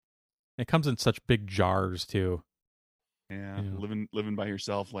It comes in such big jars too. Yeah, living by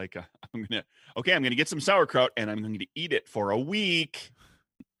yourself. Like I'm gonna get some sauerkraut and I'm going to eat it for a week,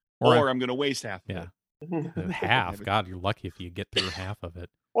 or I'm going to waste half of it. Half. God, you're lucky if you get through half of it.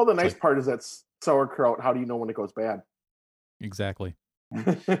 Well, the nice part is that sauerkraut. How do you know when it goes bad? Exactly.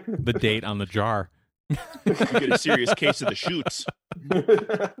 The date on the jar. You get a serious case of the shoots.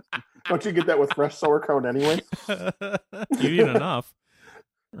 Don't you get that with fresh sauerkraut anyway? You eat enough,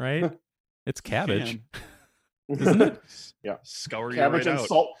 right? It's cabbage, isn't it? Yeah. Scour cabbage right and out.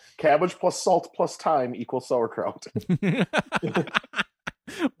 salt. Cabbage plus salt plus time equals sauerkraut.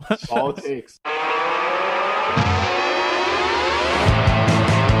 All it takes.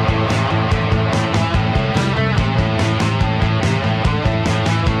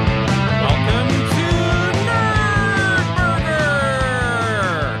 Welcome to Nerd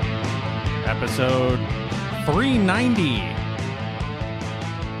Burger, episode 390.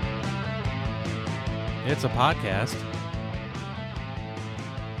 It's a podcast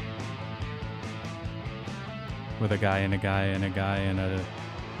with a guy and a guy and a guy and a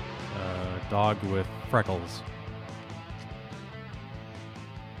dog with freckles.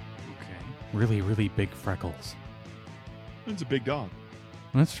 Okay, Really, really big freckles. it's a big dog.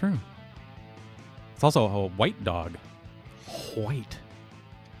 That's true. It's also a white dog. White.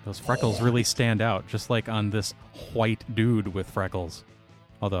 Those freckles really stand out, just like on this white dude with freckles.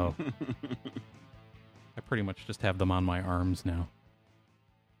 Although, I pretty much just have them on my arms now.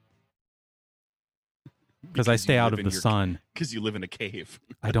 Because I stay out of the sun. Because you live in a cave.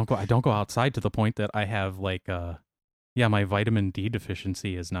 I don't go outside to the point that I have like my vitamin D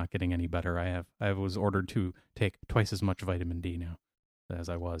deficiency is not getting any better. I was ordered to take twice as much vitamin D now as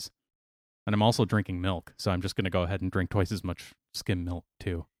I was. And I'm also drinking milk, so I'm just going to go ahead and drink twice as much skim milk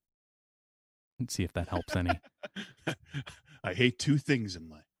too. And see if that helps any. I hate two things in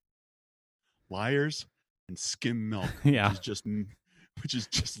life: liars and skim milk. Yeah. Which is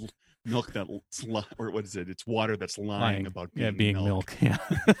just milk that's or what is it? It's water that's lying about being milk. Yeah.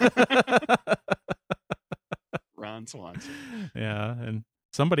 Ron Swanson. Yeah, and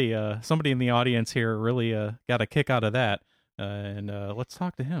somebody in the audience here really got a kick out of that. And let's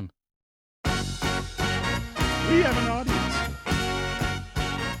talk to him. We have an audience.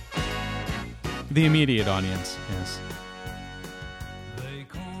 The immediate audience, yes.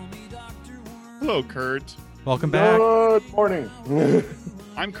 Hello, Kurt. Welcome back. Good morning.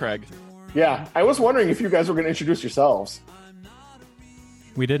 I'm Craig. Yeah, I was wondering if you guys were going to introduce yourselves.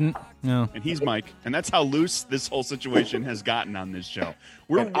 We didn't? No. And he's Mike. And that's how loose this whole situation has gotten on this show.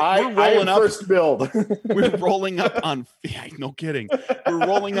 We're I rolling am up. first build. We're rolling up on. Yeah, no kidding. We're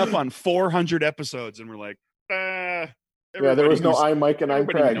rolling up on 400 episodes, and we're like, yeah, there was no I'm Mike and I'm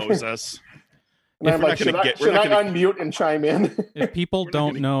everybody Craig. knows us. And I'm like, should I unmute and chime in? If people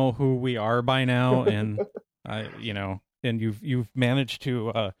don't know who we are by now, and and you've managed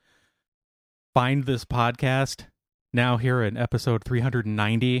to find this podcast now here in episode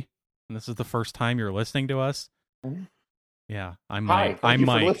 390, and this is the first time you're listening to us. Yeah, I'm Mike. I'm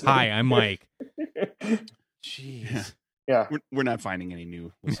Mike. Hi, I'm Mike. Jeez. Yeah. We're not finding any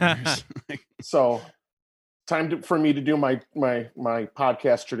new listeners. So, for me to do my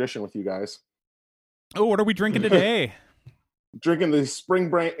podcast tradition with you guys. Oh, what are we drinking today? Drinking the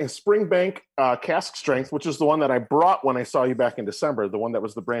Springbank cask strength, which is the one that I brought when I saw you back in December. The one that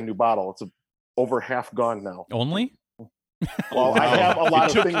was the brand new bottle. It's over half gone now. Only? Well, I have a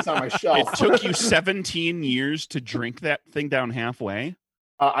lot of things on my shelf. It took you 17 years to drink that thing down halfway.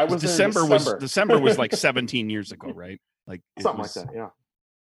 I was December was like 17 years ago, right? Like something like that. Yeah.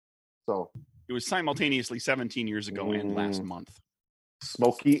 So it was simultaneously 17 years ago and last month.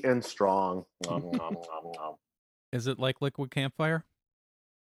 Smoky and strong. Is it like liquid campfire?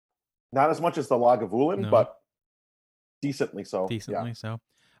 Not as much as the Lagavulin, but decently so. So.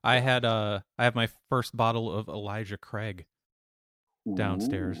 I have my first bottle of Elijah Craig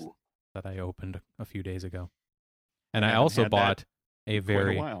downstairs that I opened a few days ago. And I also bought I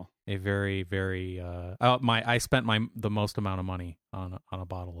spent the most amount of money on a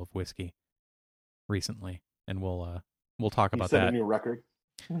bottle of whiskey recently, and we'll talk about that. A new record.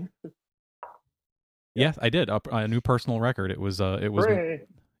 Yes, I did a new personal record. It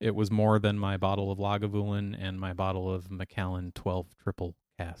was more than my bottle of Lagavulin and my bottle of Macallan 12 triple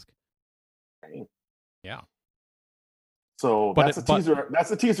cask. Yeah. So that's a teaser. That's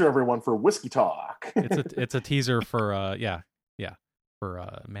a teaser, everyone, for Whiskey Talk. It's a teaser for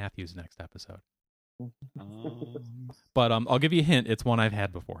for Matthew's next episode. But I'll give you a hint. It's one I've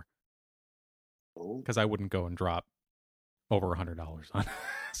had before, because I wouldn't go and drop over $100 on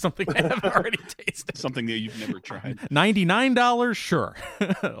something I haven't already tasted. Something that you've never tried. $99, sure.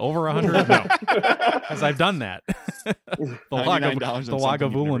 Over $100, no, because I've done that. The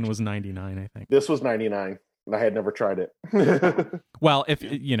Lagavulin was $99, I think. This was $99, and I had never tried it. Well, if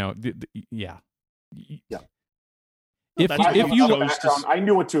you know, yeah. If you I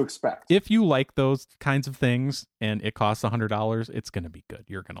knew what to expect. If you like those kinds of things and it costs $100, it's going to be good.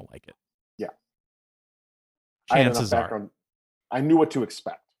 You're going to like it. Yeah. Chances are. I knew what to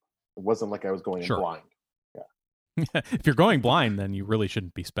expect. It wasn't like I was going in blind. Yeah. If you're going blind, then you really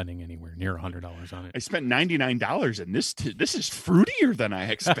shouldn't be spending anywhere near $100 on it. I spent $99, and this is fruitier than I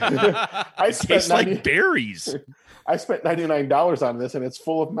expected. It tastes like berries. I spent $99 on this, and it's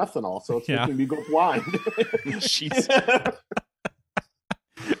full of methanol, so it's making me go blind. Jeez.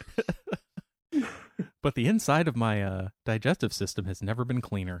 But the inside of my digestive system has never been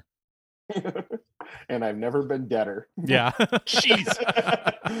cleaner. And I've never been deader. Yeah.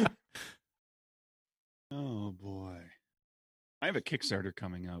 Jeez. Oh, boy. I have a Kickstarter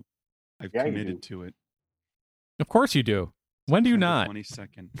coming up. I've committed to it. Of course you do. When do you not?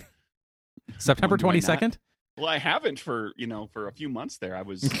 22nd. September 22nd? Well, I haven't for a few months there. I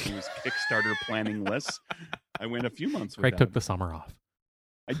was Kickstarter planning lists. I went a few months with Craig took the summer off.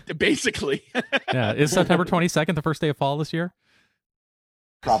 Basically. Yeah. Is September 22nd the first day of fall this year?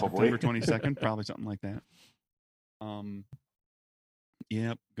 Probably. September 22nd, probably something like that.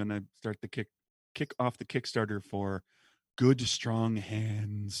 Yep, gonna start the kick off the Kickstarter for Good Strong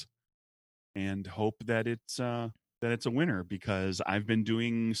Hands, and hope that it's a winner, because I've been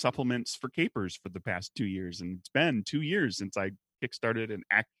doing supplements for capers for the past 2 years, and it's been 2 years since I kickstarted an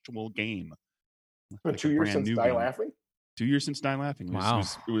actual game. 2 years since Die Laughing? 2 years since Die Laughing. Wow.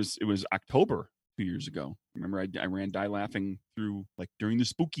 It was October 2 years ago. Remember, I ran Die Laughing through during the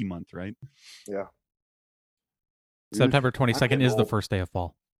spooky month, right? Yeah. September 22nd is the first day of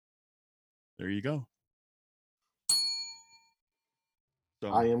fall. There you go. So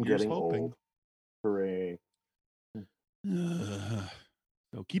I am getting old. Hooray.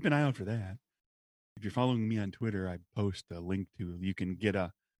 So keep an eye out for that. If you're following me on Twitter, I post a link to, you can get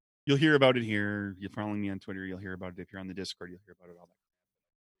you'll hear about it here. You're following me on Twitter, you'll hear about it. If you're on the Discord, you'll hear about it all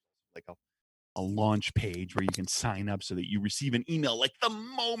that. Like a launch page where you can sign up so that you receive an email like the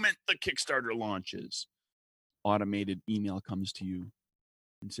moment the Kickstarter launches. Automated email comes to you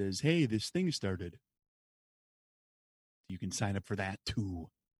and says, hey, this thing started. You can sign up for that too.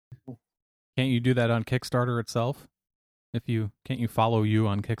 Can't you do that on Kickstarter itself? Can't you follow you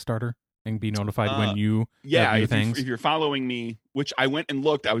on Kickstarter and be notified when you have new things? If you're following me, which I went and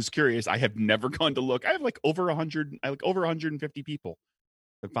looked, I was curious. I have never gone to look. I have over 150 people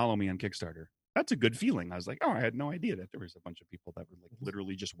that follow me on Kickstarter. That's a good feeling. I was like, oh, I had no idea that there was a bunch of people that were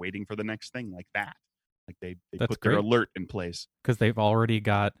literally just waiting for the next thing like that. Like they put their alert in place. Because they've already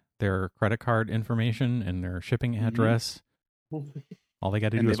got their credit card information and their shipping address. All they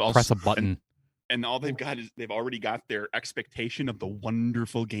got to do is press a button. And all they've got is they've already got their expectation of the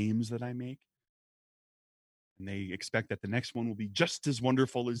wonderful games that I make. And they expect that the next one will be just as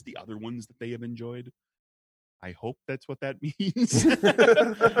wonderful as the other ones that they have enjoyed. I hope that's what that means.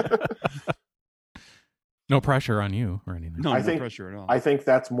 No pressure on you or anything. No pressure at all. I think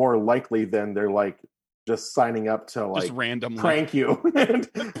that's more likely than they're just signing up to just randomly prank you.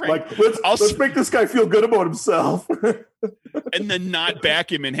 Let's make this guy feel good about himself. And then not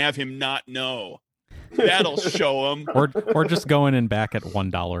back him and have him not know. That'll show him. Or just go in and back at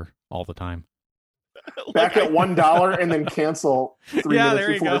 $1 all the time. Back at $1 and then cancel 3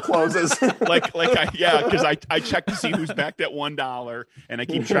 minutes before it closes. Because I check to see who's backed at $1 and I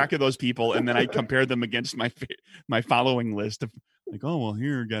keep track of those people, and then I compare them against my following list of oh, well,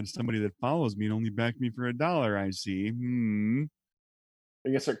 here got somebody that follows me and only backed me for $1. I see. You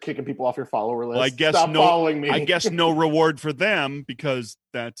gonna start kicking people off your follow list. Well, I guess Stop following me. I guess no reward for them, because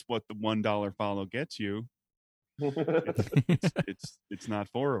that's what the $1 follow gets you. It's not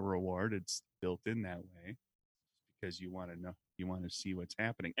for a reward. It's built in that way because you want to know, you want to see what's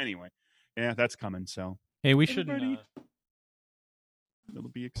happening. Anyway, yeah, that's coming. So hey, we shouldn't. It'll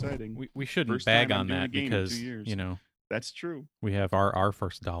be exciting. We shouldn't bag on that because that's true. We have our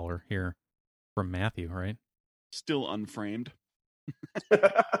first dollar here from Matthew, right? Still unframed.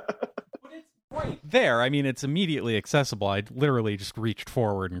 But it's right there. I mean, it's immediately accessible. I literally just reached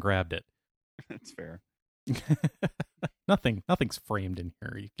forward and grabbed it. That's fair. Nothing's framed in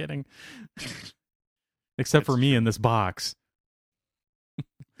here. Are you kidding? Except for me in this box.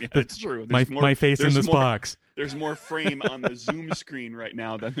 Yeah, that's true. My face in this box. There's more frame on the Zoom screen right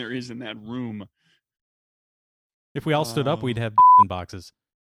now than there is in that room. If we all stood up, we'd have boxes.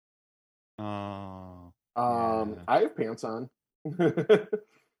 Oh. Yeah. I have pants on.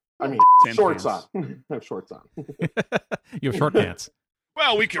 I mean, And shorts pants. on. I have shorts on. You have short pants.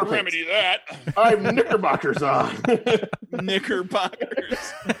 Well, we can Short remedy that. I have knickerbockers on.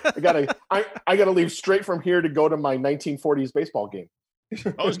 Knickerbockers. I gotta leave straight from here to go to my 1940s baseball game.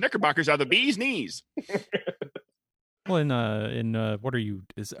 Those knickerbockers are the bee's knees. Well, in what are you?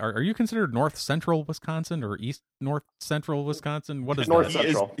 Are you considered North Central Wisconsin or East North Central Wisconsin? What is North that?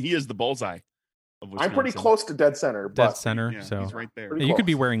 Central. He is the bullseye of Wisconsin. I'm pretty close to dead center. Dead But, center. Yeah, So he's right there. Pretty you could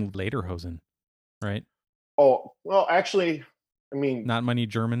be close. wearing lederhosen, right? Oh well, actually, I mean, Not many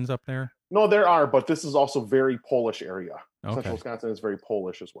Germans up there. no, there are, but this is also very Polish area. Okay. Central Wisconsin is very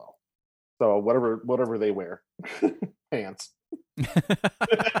Polish as well. So whatever they wear, pants.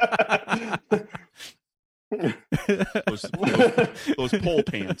 Those pole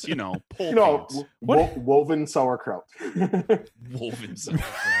pants, pole pants. Woven sauerkraut. Woven.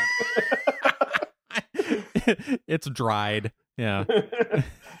 It's dried. Yeah.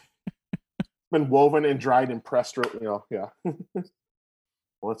 Been woven and dried and pressed. Yeah.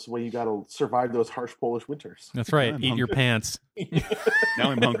 Well, that's the way you got to survive those harsh Polish winters. That's right. I'm Eat your hungry. pants. Now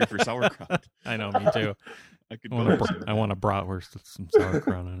I'm hungry for sauerkraut. I know, me too. I could I go want, there. I want a bratwurst with some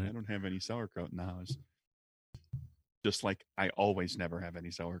sauerkraut on I it. don't have any sauerkraut in the house. Just like I always never have any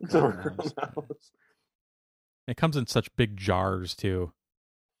sauerkraut. Sauerkraut In the house. It comes in such big jars too.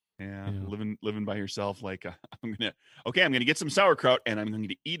 Yeah, Yeah. living by yourself. Like I'm gonna get some sauerkraut and I'm going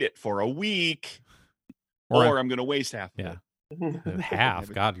to eat it for a week, or I'm going to waste half. Of Yeah. it.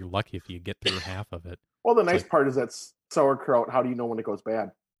 Half. God, you're lucky if you get through half of it. Well, the nice like- part is that sauerkraut. How do you know when it goes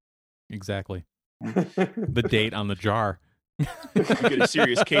bad? Exactly. The date on the jar. You get a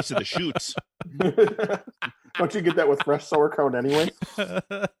serious case of the shoots. Don't you get that with fresh sauerkraut anyway?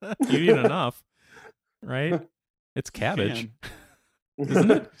 You eat enough, right? It's cabbage, Man,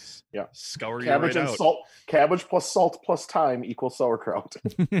 isn't it? Yeah. scour Cabbage you right and out. salt. Cabbage plus salt plus time equals sauerkraut.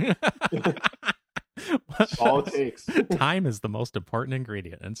 All it takes. Time is the most important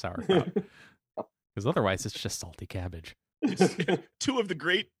ingredient in sauerkraut, because otherwise it's just salty cabbage. It's two of the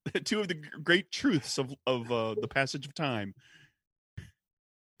great truths of the passage of time.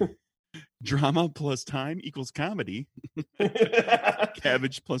 Drama plus time equals comedy.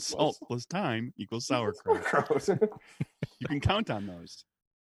 Cabbage plus salt plus time equals sauerkraut. You can count on those.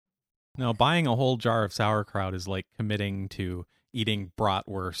 Now, buying a whole jar of sauerkraut is like committing to eating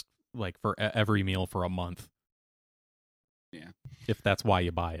bratwurst like for every meal for a month. Yeah. If that's why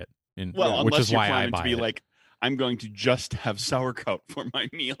you buy it. Well, which unless is you're why I planning buy to be it. like, I'm going to just have sauerkraut for my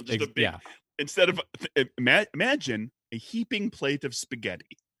meal. Just a big, yeah. instead of imagine a heaping plate of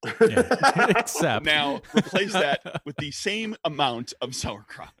spaghetti. Yeah. Except Now replace that with the same amount of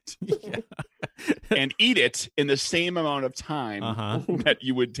sauerkraut Yeah. and eat it in the same amount of time Uh-huh. that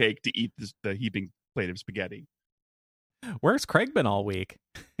you would take to eat the heaping plate of spaghetti. Where's Craig been all week?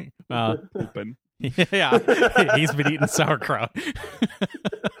 Open. Yeah, he's been eating sauerkraut.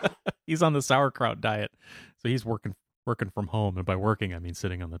 He's on the sauerkraut diet, so he's working from home, and by working I mean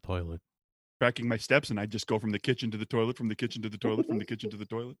sitting on the toilet. Tracking my steps, and I just go from the kitchen to the toilet, from the kitchen to the toilet, from the kitchen to the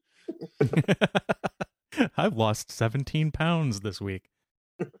toilet. I've lost 17 pounds this week.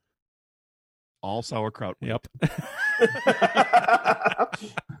 All sauerkraut. Yep.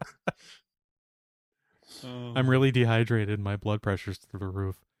 Oh. I'm really dehydrated. My blood pressure's through the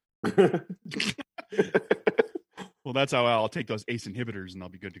roof. Well, that's how I'll take those ACE inhibitors, and I'll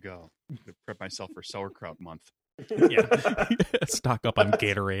be good to go. To prep myself for sauerkraut month. Yeah. Stock up on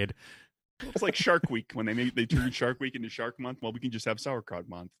Gatorade. It's like Shark Week when they turned Shark Week into Shark Month. Well, we can just have sauerkraut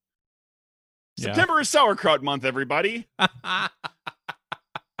month. Yeah. September is sauerkraut month, everybody.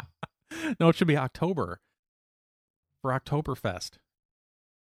 No, it should be October. For Oktoberfest.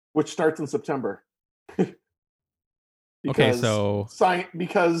 Which starts in September. Okay, so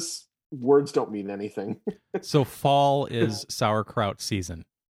because words don't mean anything. fall is sauerkraut season.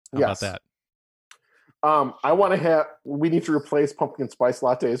 How Yes. about that? I want to have. We need to replace pumpkin spice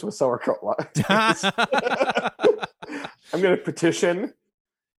lattes with sauerkraut lattes. I'm going to petition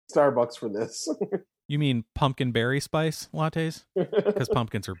Starbucks for this. You mean pumpkin berry spice lattes? Because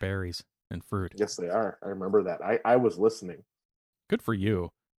pumpkins are berries and fruit. Yes, they are. I remember that. I was listening. Good for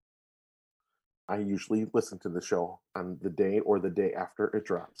you. I usually listen to the show on the day or the day after it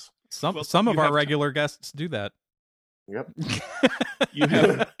drops. Some Well, of you our have to- regular guests do that. Yep.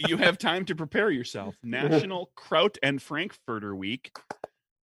 You have time to prepare yourself. National Kraut and Frankfurter Week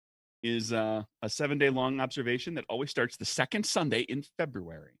is a 7-day long observation that always starts the second Sunday in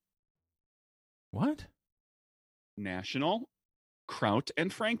February. What? National Kraut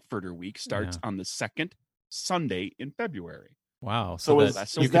and Frankfurter Week starts Yeah. on the second Sunday in February. Wow. So that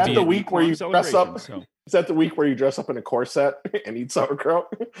is you could that be the week where you dress up? So Is that the week where you dress up in a corset and eat sauerkraut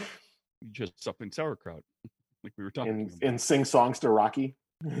you just up in sauerkraut, like we were talking about. and sing songs to Rocky?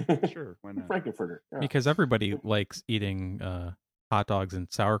 Sure, why not? Frankenfurter. Yeah. because everybody likes eating hot dogs and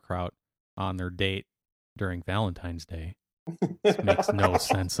sauerkraut on their date during Valentine's Day. This makes no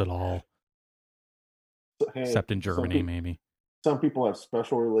sense at all, Hey, except in Germany, maybe. Some people have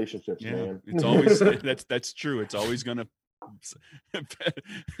special relationships, Yeah, man. it's always that's true. It's always gonna.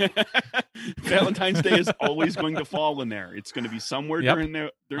 Valentine's Day is always going to fall in there. It's going to be somewhere during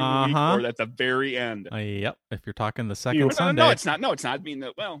the week or at the very end. Yep. If you're talking the second Sunday, no, it's not. No, it's not. Being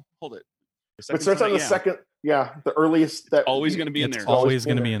that. Well, hold it. It starts on the second. Yeah, the earliest. That always going to be in there. It's always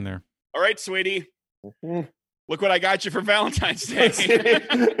going to be in there. All right, sweetie. Look what I got you for Valentine's Day.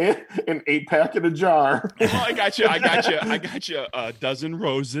 An 8-pack in a jar. Oh, I got you a dozen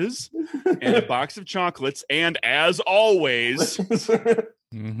roses and a box of chocolates, and as always,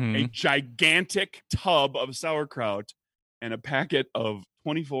 a gigantic tub of sauerkraut and a packet of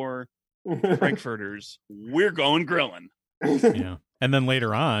 24 Frankfurters. We're going grilling. Yeah. And then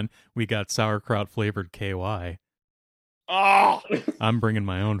later on, we got sauerkraut flavored KY. Oh, I'm bringing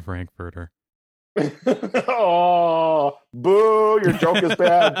my own Frankfurter. Oh, boo! Your joke is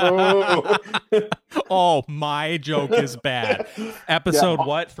bad. Boo! Oh, my joke is bad. Episode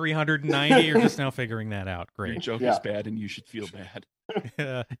what? 390? You're just now figuring that out. Great. Your joke is bad, and you should feel bad.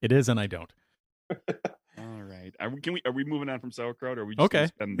 It is, and I don't. All right. Are we moving on from sauerkraut, or are we just okay?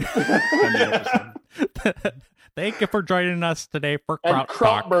 Spend the episode? Thank you for joining us today for Kraut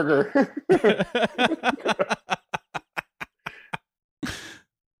Talk. Burger.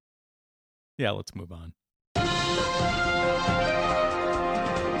 Yeah, let's move on.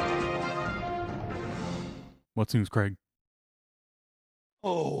 What's news, Craig?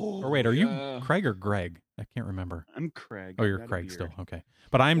 Oh, or wait, are you Craig or Greg? I can't remember. I'm Craig. Oh, you're Craig still. Okay.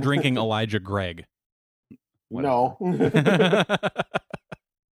 But I'm drinking Elijah Gregg. No.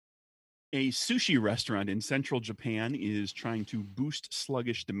 A sushi restaurant in central Japan is trying to boost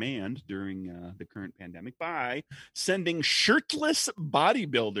sluggish demand during the current pandemic by sending shirtless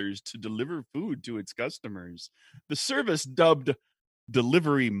bodybuilders to deliver food to its customers. The service, dubbed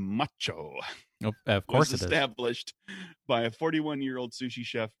Delivery Macho, of course was established by a 41-year-old sushi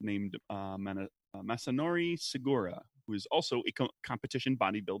chef named Masanori Segura, who is also a competition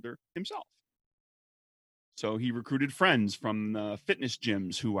bodybuilder himself. So he recruited friends from fitness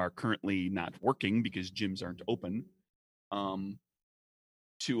gyms who are currently not working because gyms aren't open, to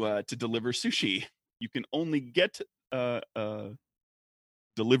deliver sushi. You can only get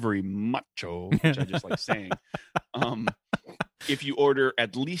Delivery Macho, which I just like saying, if you order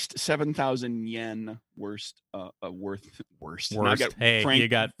at least 7,000 yen worth. Hey, you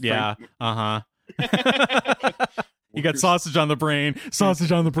got You got sausage on the brain.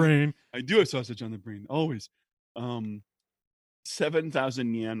 Sausage on the brain. I do have sausage on the brain, always.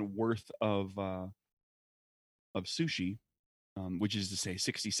 7,000 yen worth of sushi, which is to say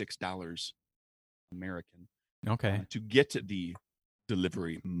 $66 American. Okay. To get the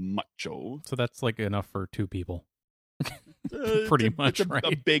Delivery Macho. So that's like enough for two people. Pretty much, right?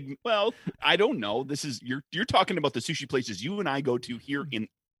 A big. Well, I don't know. This is you're talking about the sushi places you and I go to here in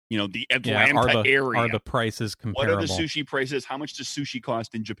the Atlanta area. Are the prices comparable? What are the sushi prices? How much does sushi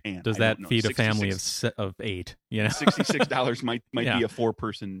cost in Japan? Does that feed a family of 8? $66 might be a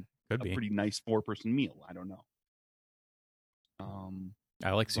 4-person. Could be a pretty nice 4-person meal. I don't know.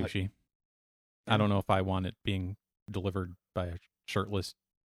 I like sushi. I don't know if I want it being delivered by a shirtless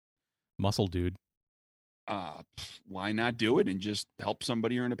muscle dude. Why not do it and just help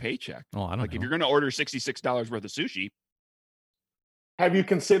somebody earn a paycheck? Oh, I don't know. If you're going to order $66 worth of sushi. Have you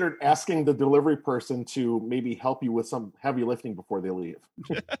considered asking the delivery person to maybe help you with some heavy lifting before they leave?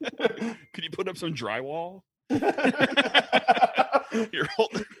 Could you put up some drywall? Here,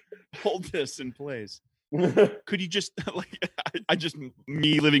 hold this in place. Could you just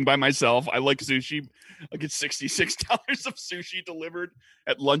me living by myself? I like sushi. I get $66 of sushi delivered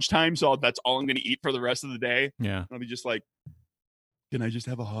at lunchtime, so that's all I'm going to eat for the rest of the day. Yeah, I'll be just like, can I just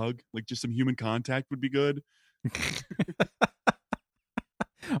have a hug? Like, just some human contact would be good.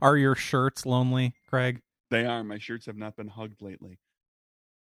 Are your shirts lonely, Craig? They are. My shirts have not been hugged lately.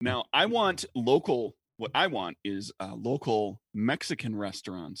 Now, what I want is local Mexican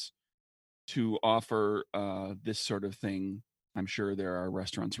restaurants to offer this sort of thing. I'm sure there are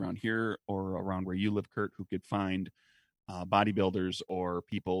restaurants around here or around where you live, Kurt, who could find bodybuilders or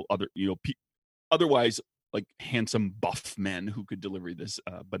people, otherwise like handsome buff men who could deliver this.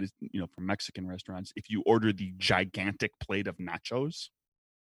 But it's, from Mexican restaurants, if you order the gigantic plate of nachos,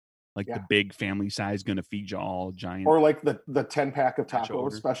 like Yeah. the big family size, gonna feed you all giant. Or like the 10-pack of Nacho tacos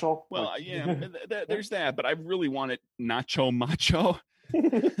order. special. Well, Like- yeah, there's that, but I really want it nacho macho.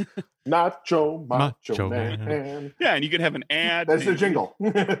 Nacho Macho Macho Man. Man. Yeah, and you could have an ad. That's their maybe. jingle.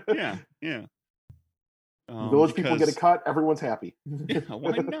 Yeah. Village people get a cut. Everyone's happy. Yeah,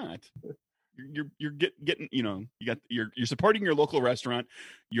 why not? You're getting, you're supporting your local restaurant.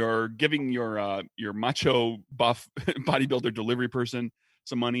 You're giving your macho buff bodybuilder delivery person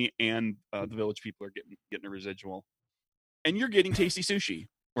some money, and the Village people are getting a residual, and you're getting tasty sushi,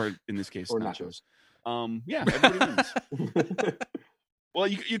 or in this case, Or nachos. Yeah, everybody wins. Well,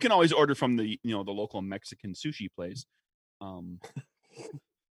 you can always order from the the local Mexican sushi place.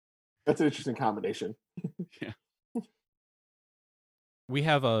 That's an interesting combination. We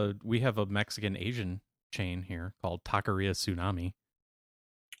have a Mexican Asian chain here called Taqueria Tsunami.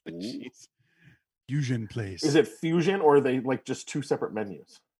 Jeez. Fusion place. Is it fusion or are they like just two separate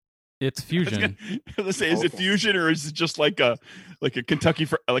menus? It's fusion. Let's say, is it Okay. fusion or is it just like a Kentucky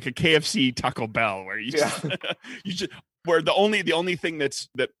like a KFC Taco Bell where you just, you just where the only thing that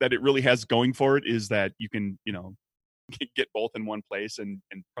it really has going for it is that you can get both in one place and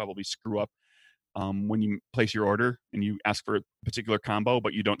probably screw up when you place your order and you ask for a particular combo,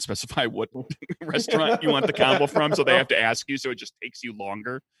 but you don't specify what restaurant you want the combo from, so they have to ask you, so it just takes you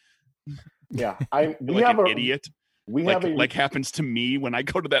longer. Yeah, You're we like have an a idiot. we Like have a happens to me when I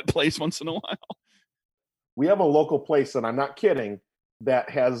go to that place once in a while. we have a local place, and I'm not kidding, that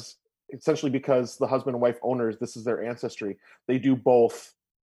has essentially, because the husband and wife owners, this is their ancestry, they do both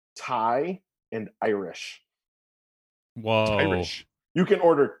Thai and Irish. Whoa. Irish. You can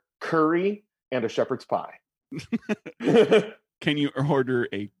order curry and a shepherd's pie. Can you order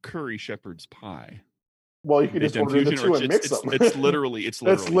a curry shepherd's pie? Well, you can They've just done order the fusion, two or and mix them. it's literally It's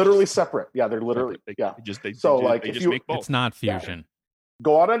literally just separate. Yeah, they're literally separate. yeah. They So, just, like, they if just you- make both. It's not Yeah. fusion.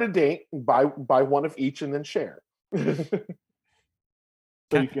 Go out on a date, buy one of each, and then share. So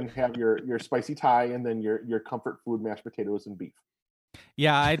you can have your spicy Thai and then your comfort food mashed potatoes and beef.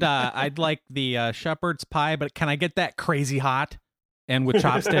 Yeah, I'd like the shepherd's pie, but can I get that crazy hot and with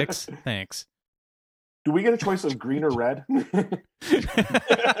chopsticks? Thanks. Do we get a choice of green or red?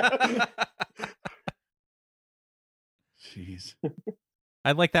 Jeez.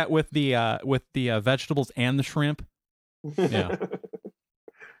 I'd like that with the vegetables and the shrimp. Yeah.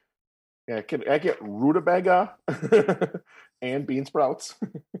 Yeah, I get rutabaga and bean sprouts.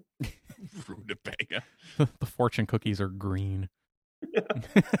 Rutabaga. The fortune cookies are green.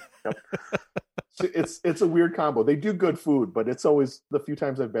 So it's a weird combo. They do good food, but it's always the few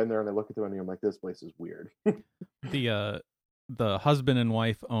times I've been there and I look at the menu, I'm like, this place is weird. The husband and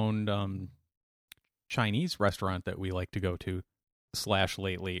wife owned Chinese restaurant that we like to go to /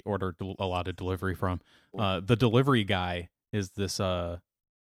 lately order a lot of delivery from. The delivery guy is this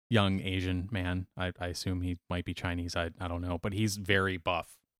young Asian man. I assume he might be Chinese. I don't know, but he's very buff.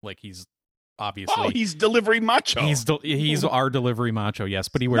 Like he's obviously Oh, he's delivery macho. he's our delivery macho. Yes,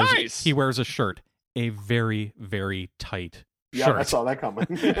 but he wears Nice. a shirt, a very very tight Yeah, shirt. I saw that coming.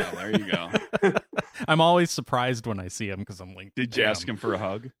 Well, there you go. I'm always surprised when I see him because I'm like, Did you damn. ask him for a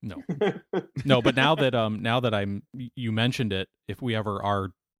hug? No. No, but now that you mentioned it, if we ever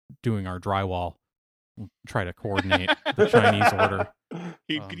are doing our drywall, we'll try to coordinate the Chinese order.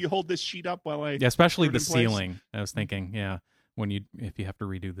 Hey, could you hold this sheet up while I? Yeah, especially Put it the in place? ceiling. I was thinking, yeah, if you have to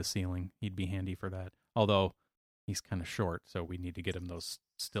redo the ceiling, he'd be handy for that. Although he's kind of short, so we need to get him those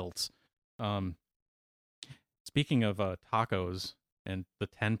stilts. Speaking of tacos and the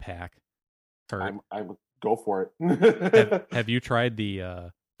 10-pack, I'm go for it. have you tried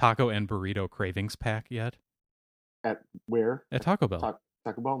the taco and burrito cravings pack yet? At where? At Taco Bell.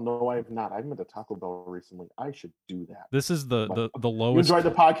 Taco Bell? No, I have not. I've been to Taco Bell recently. I should do that. This is the You lowest. enjoy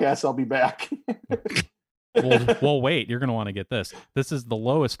the podcast, I'll be back. Well, wait. You're going to want to get this. This is the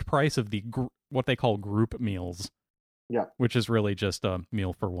lowest price of the what they call group meals. Yeah. Which is really just a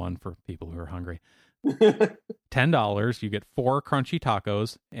meal for one for people who are hungry. $10. You get 4 crunchy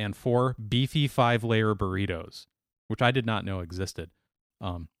tacos and 4 beefy 5-layer burritos, which I did not know existed.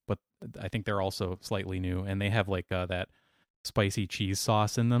 But I think they're also slightly new, and they have like that spicy cheese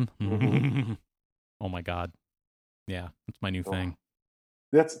sauce in them. Mhm. Oh my god. Yeah, it's my new Oh. thing.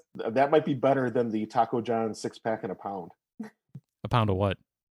 That might be better than the Taco John 6-pack and a pound. A pound of what?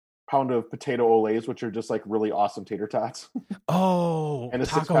 Pound of potato olays, which are just like really awesome tater tots. Oh, And a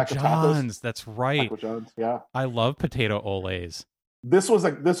Taco 6-pack of tacos. John's. That's right. Taco John's, yeah. I love potato olays. This was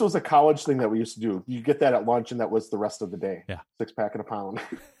a college thing that we used to do. You get that at lunch, and that was the rest of the day. Yeah. 6-pack and a pound.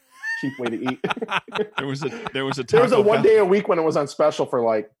 Cheap way to eat. There was a There was a Taco one Bell- day a week when it was on special for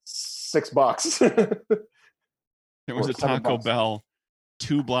like $6. There was or a Taco $7. Bell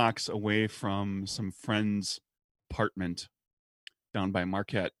 2 blocks away from some friend's apartment down by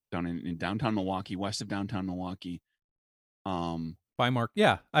Marquette, down in downtown Milwaukee, west of downtown Milwaukee. By Mark,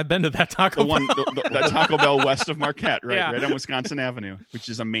 yeah, I've been to that Taco Bell. That Taco Bell west of Marquette, right, Yeah. right on Wisconsin Avenue, which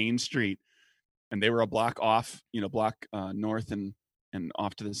is a main street, and they were a block off, north and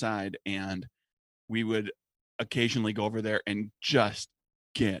off to the side, and we would occasionally go over there and just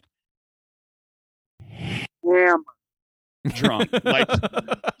get drunk, like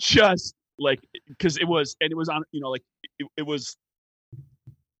just like because it was on, it was.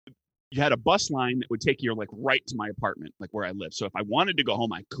 You had a bus line that would take you like right to my apartment, like where I live. So if I wanted to go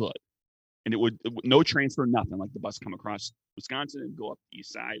home, I could, and it would no transfer, nothing. Like the bus come across Wisconsin and go up the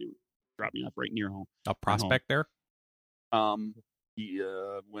east side, it would drop me off right near home. A Prospect there? When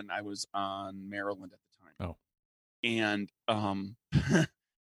I was on Maryland at the time. Oh, and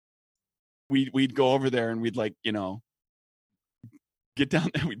we'd go over there and we'd get down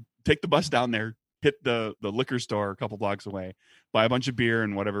there. We'd take the bus down there, hit the liquor store a couple blocks away, buy a bunch of beer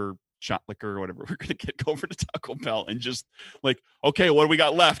and whatever shot liquor or whatever we're gonna get, go over to Taco Bell and just like, okay, what do we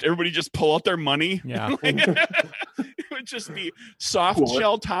got left? Everybody just pull out their money. Yeah. It would just be soft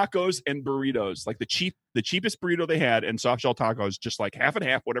shell tacos and burritos, like the cheapest burrito they had, and soft shell tacos, just like half and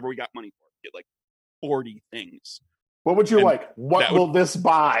half, whatever we got money for. Get like 40 things. What would you like? What will this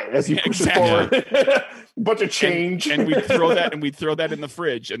buy as you push it forward? Bunch of change. And we'd throw that in the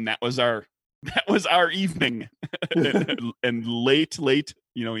fridge, and that was our evening. and late,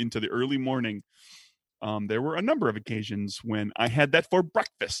 into the early morning, there were a number of occasions when I had that for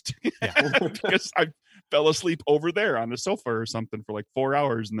breakfast. Because I fell asleep over there on the sofa or something for like 4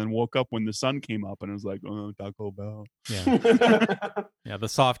 hours, and then woke up when the sun came up, and I was like, oh, Taco Bell. Yeah. Yeah, the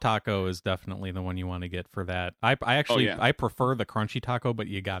soft taco is definitely the one you want to get for that. I actually I prefer the crunchy taco, but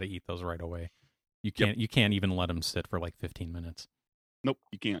you got to eat those right away. You can't even let them sit for like 15 minutes. Nope,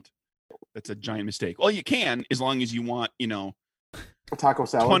 you can't. That's a giant mistake. Well, you can, as long as you want, a taco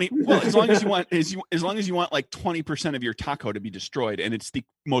salad. 20. Well, as long as you want like 20% of your taco to be destroyed, and it's the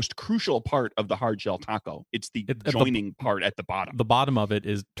most crucial part of the hard shell taco. It's the joining part at the bottom. The bottom of it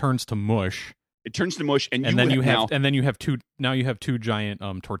turns to mush. It turns to mush, and then you have two giant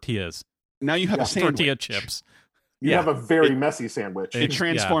tortillas. Now you have a sandwich. Tortilla chips. You have a very messy sandwich. It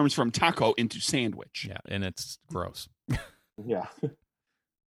transforms from taco into sandwich. Yeah, and it's gross. Yeah.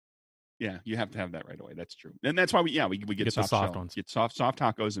 Yeah, you have to have that right away. That's true, and that's why we get the soft ones. Get soft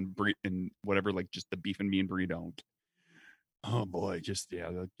tacos and whatever, like just the beef and bean burrito. Oh boy,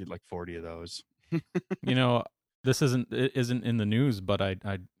 they'll get like 40 of those. This isn't in the news, but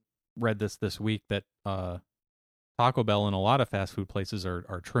I read this week that Taco Bell and a lot of fast food places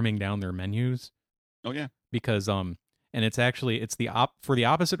are trimming down their menus. Oh yeah, because and it's for the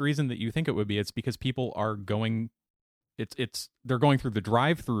opposite reason that you think it would be. It's because people are going, they're going through the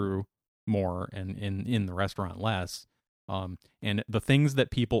drive-through more and in the restaurant less, and the things that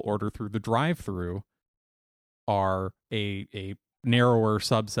people order through the drive-through are a narrower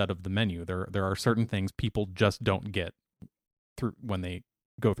subset of the menu. There are certain things people just don't get through when they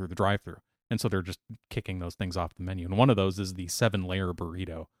go through the drive-through, and so they're just kicking those things off the menu. And one of those is the 7-layer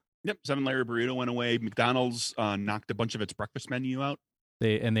burrito. Yep, 7-layer burrito went away. McDonald's knocked a bunch of its breakfast menu out.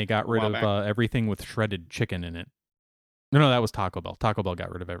 They got rid of everything with shredded chicken in it. No, that was Taco Bell. Taco Bell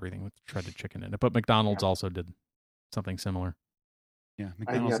got rid of everything with shredded chicken in it, but McDonald's also did something similar. Yeah,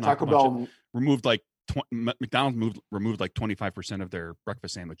 McDonald's Taco Bell removed like McDonald's removed like 25% of their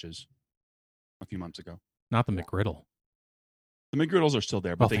breakfast sandwiches a few months ago. Not the McGriddle. The McGriddles are still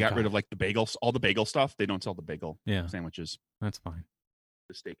there, but they got God. rid of like the bagels, all the bagel stuff. They don't sell the bagel sandwiches. That's fine.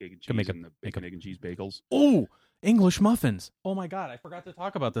 The steak, egg, and cheese, and the bacon, egg, and cheese bagels. Oh, English muffins. Oh my God, I forgot to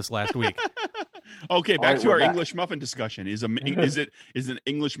talk about this last week. Okay, back to our English muffin discussion. Is an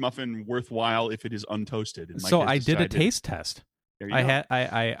English muffin worthwhile if it is untoasted? So I did a taste test.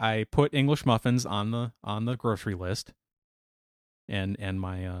 I put English muffins on the grocery list, and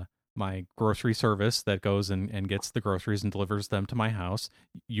my grocery service that goes and gets the groceries and delivers them to my house.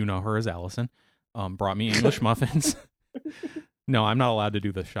 You know her as Allison. Brought me English muffins. No, I'm not allowed to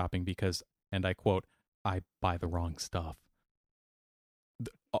do the shopping because, and I quote, I buy the wrong stuff.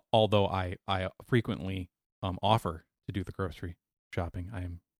 Although I frequently offer to do the grocery shopping, I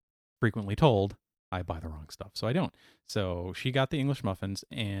am frequently told I buy the wrong stuff, so I don't. So she got the English muffins,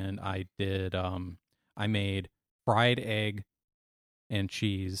 and I did. I made fried egg and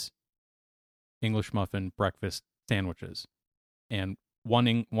cheese English muffin breakfast sandwiches, and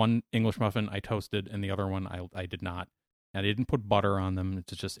one English muffin I toasted, and the other one I did not. I didn't put butter on them.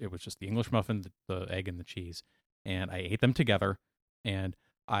 It was just the English muffin, the egg, and the cheese, and I ate them together. And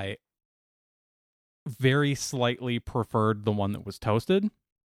I very slightly preferred the one that was toasted.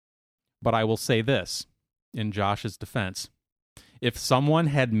 But I will say this, in Josh's defense. If someone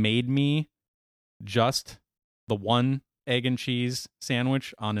had made me just the one egg and cheese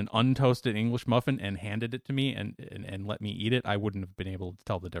sandwich on an untoasted English muffin and handed it to me and let me eat it, I wouldn't have been able to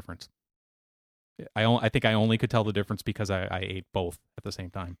tell the difference. I think I only could tell the difference because I ate both at the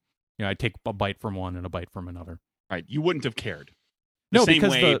same time. I'd take a bite from one and a bite from another. Right. You wouldn't have cared. No, same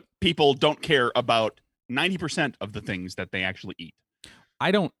because way people don't care about 90% of the things that they actually eat.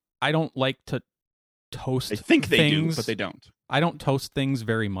 I don't like to toast. They think they things. do, but they don't. I don't toast things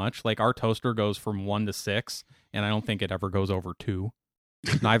very much. Like our toaster goes from 1 to 6, and I don't think it ever goes over 2.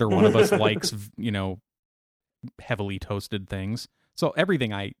 Neither one of us likes, heavily toasted things. So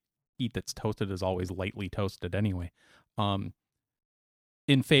everything I eat that's toasted is always lightly toasted anyway.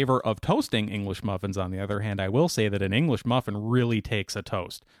 In favor of toasting English muffins, on the other hand, I will say that an English muffin really takes a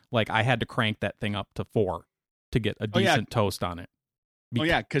toast. Like I had to crank that thing up to 4 to get a decent toast on it.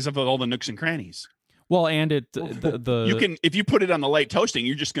 Because of all the nooks and crannies. Well, and the you can, if you put it on the light toasting,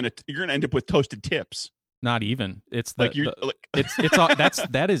 you're gonna end up with toasted tips. Not even. It's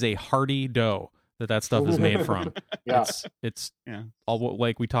that is a hearty dough that stuff is made from. Yeah. It's all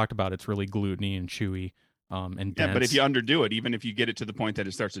like we talked about. It's really gluteny and chewy, and dense. But if you underdo it, even if you get it to the point that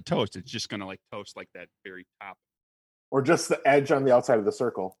it starts to toast, it's just gonna toast like that very top, or just the edge on the outside of the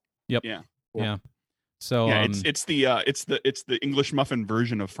circle. Yep. Yeah. So it's the English muffin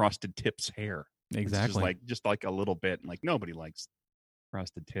version of Frosted Tips hair. Exactly. It's just like a little bit. Like nobody likes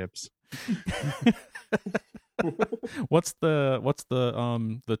Frosted Tips. What's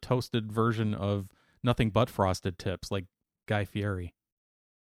the toasted version of nothing but Frosted Tips, like Guy Fieri?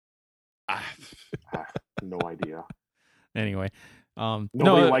 No idea. Anyway,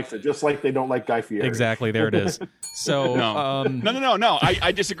 nobody likes it, just like they don't like Guy Fieri. Exactly, there it is. So no.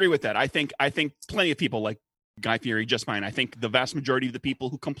 I disagree with that. I think plenty of people like Guy Fieri just fine. I think the vast majority of the people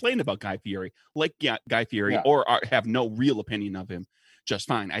who complain about Guy Fieri like Guy Fieri or have no real opinion of him just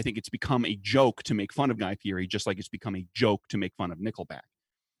fine. I think it's become a joke to make fun of Guy Fieri, just like it's become a joke to make fun of Nickelback.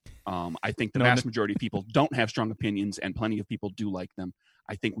 I think the vast majority of people don't have strong opinions, and plenty of people do like them.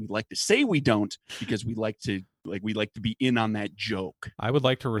 I think we like to say we don't because we like to be in on that joke. I would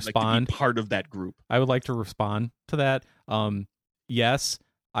like to respond. Like to be part of that group. I would like to respond to that. Yes,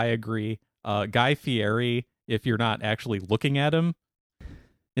 I agree. Guy Fieri, if you're not actually looking at him,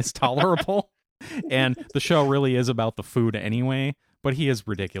 is tolerable. And the show really is about the food anyway, but he is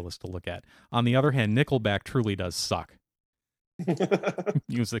ridiculous to look at. On the other hand, Nickelback truly does suck.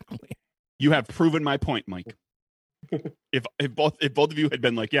 Musically. You have proven my point, Mike. If both of you had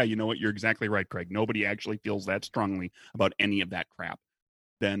been like, yeah, you know what, you're exactly right, Craig. Nobody actually feels that strongly about any of that crap.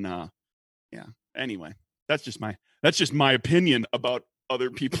 Then Anyway, that's just my opinion about other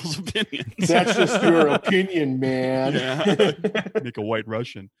people's opinions. That's just your opinion, man. Yeah. Make a White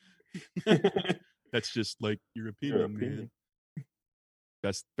Russian. That's just like your opinion, man.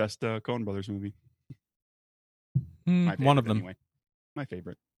 Best Coen Brothers movie. One of them. Anyway. My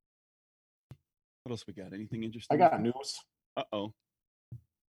favorite. What else we got? Anything interesting? I got news. Uh-oh.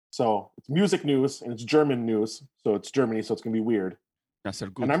 So it's music news, and it's German news. So it's Germany, so it's going to be weird. That's so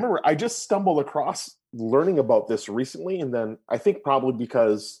good. And I remember I just stumbled across learning about this recently, and then I think probably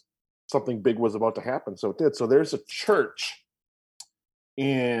because something big was about to happen, so it did. So there's a church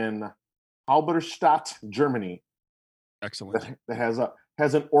in Halberstadt, Germany. Excellent. That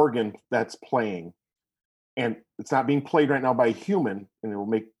has an organ that's playing. And it's not being played right now by a human, and it will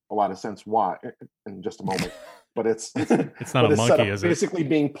make a lot of sense why in just a moment. But it's not a monkey, is it? Basically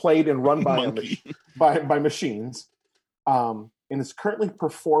being played and run by by machines. And it's currently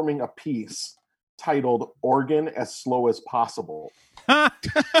performing a piece titled "Organ as Slow as Possible." And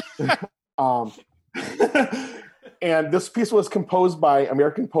this piece was composed by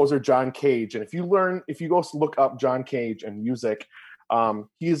American composer John Cage. And if you go look up John Cage and music,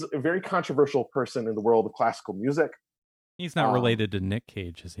 he's a very controversial person in the world of classical music. He's not related to Nick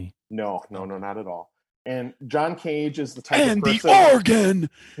Cage, is he? No, not at all. And John Cage is the type of person... And the organ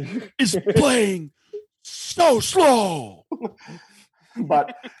is playing so slow!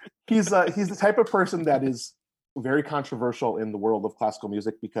 But he's the type of person that is very controversial in the world of classical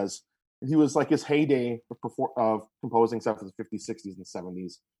music because he was like his heyday of composing stuff in the 50s, 60s, and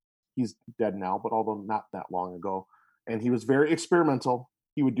 70s. He's dead now, but although not that long ago. And he was very experimental.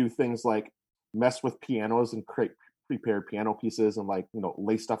 He would do things like mess with pianos and create prepared piano pieces and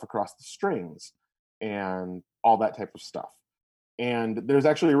lay stuff across the strings and all that type of stuff. And there's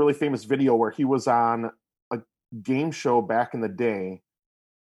actually a really famous video where he was on a game show back in the day.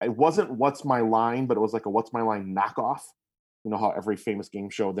 It wasn't What's My Line, but it was like a What's My Line knockoff. You know how every famous game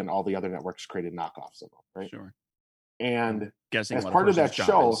show, then all the other networks created knockoffs of them, right? Sure. And Guessing as what a part of that person's job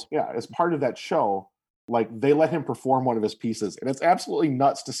show, is. as part of that show, like they let him perform one of his pieces, and it's absolutely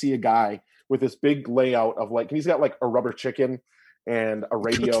nuts to see a guy with this big layout of like, he's got like a rubber chicken and a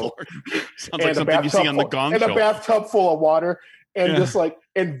radio Sounds and like a something you see on the full- Gong and Show. a bathtub full of water, and Yeah. just like,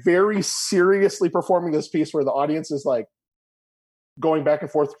 and very seriously performing this piece where the audience is like going back and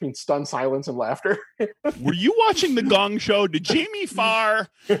forth between stunned silence and laughter. Were you watching the Gong Show? Did Jamie Farr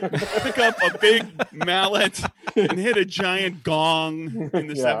pick up a big mallet and hit a giant gong in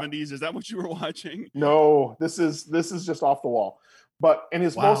the Yeah. 70s? Is that what you were watching? No, this is just off the wall. But in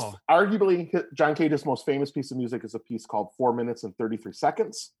his most, Wow. arguably, John Cage's most famous piece of music is a piece called 4 minutes and 33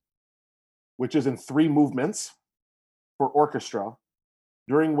 seconds, which is in 3 movements for orchestra,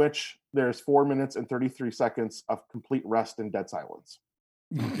 during which there's 4 minutes and 33 seconds of complete rest and dead silence.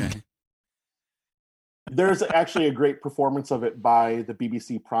 Okay. There's actually a great performance of it by the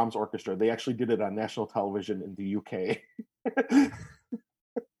BBC Proms Orchestra. They actually did it on national television in the UK.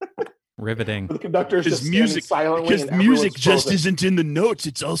 Riveting. The conductor's Because just standing music- silently, Because and music everyone's just frozen. isn't in the notes.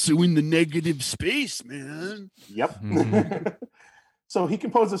 It's also in the negative space, man. Yep. Mhm. So he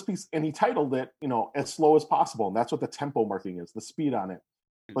composed this piece and he titled it, as slow as possible. And that's what the tempo marking is, the speed on it.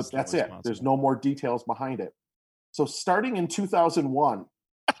 But As slow that's as it. possible. There's no more details behind it. So starting in 2001.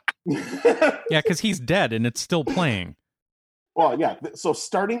 Yeah, because he's dead and it's still playing. Well, yeah. So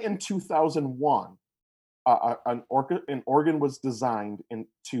starting in 2001, an organ was designed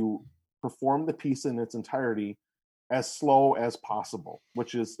to perform the piece in its entirety as slow as possible,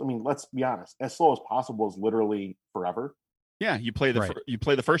 which is, let's be honest, as slow as possible is literally forever. Yeah, you play the Right. you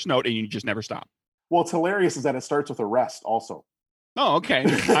play the first note and you just never stop. Well, it's hilarious is that it starts with a rest also. Oh, okay.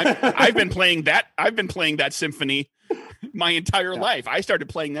 I've been playing that. I've been playing that symphony my entire Yeah. life. I started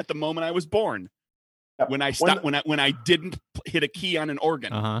playing that the moment I was born. Yep. When I stopped, when I didn't hit a key on an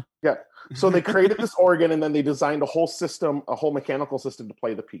organ. Uh-huh. Yeah. So they created this organ and then they designed a whole system, a whole mechanical system to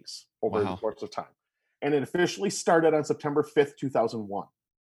play the piece over Wow. the course of time. And it officially started on September 5th, 2001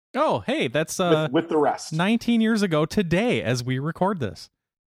 Oh, hey, that's with the rest. 19 years ago today as we record this.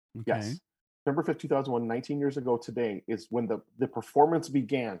 Yes. September 5th, 2001, 19 years ago today is when the performance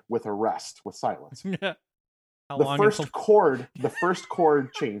began with a rest, with silence. Yeah. How The long first until chord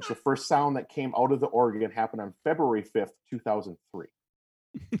change, the first sound that came out of the organ happened on February 5th, 2003.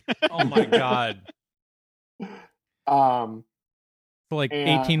 Oh my god. Um, So like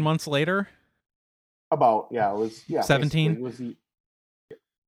And- 18 months later? it was 17? basically it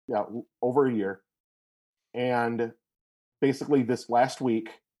was over a year. And basically this last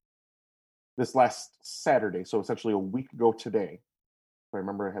Saturday, so essentially a week ago today, if I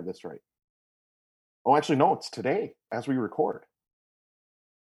remember I had this right. Oh, actually, no, it's today as we record.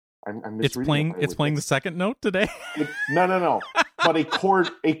 I'm It's misreading it. playing the second note today? No. But a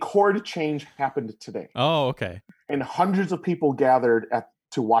chord change happened today. Oh, okay. And hundreds of people gathered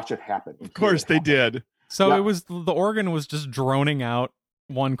to watch it happen. Of course they did. So Yeah. it was the organ was just droning out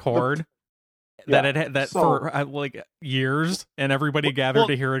one chord Yeah. that it had So- for like years, and everybody gathered well,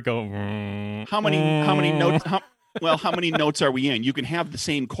 to hear it go. How many notes? How many notes are we in? You can have the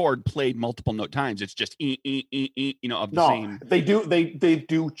same chord played multiple note times. It's just of the No, same. they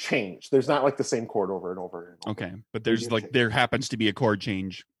do change. There's not like the same chord over and over and over. Okay, but They there's do change. there happens to be a chord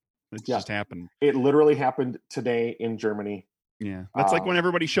change that Yeah. just happened. It literally happened today in Germany. Yeah, that's like when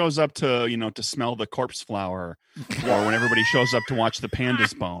everybody shows up to smell the corpse flower, or when everybody shows up to watch the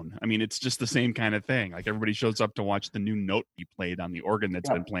pandas bone. I mean, it's just the same kind of thing. Like everybody shows up to watch the new note be played on the organ that's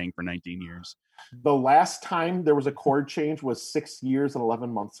Yeah. been playing for 19 years. The last time there was a chord change was 6 years and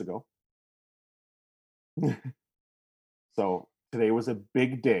 11 months ago. So today was a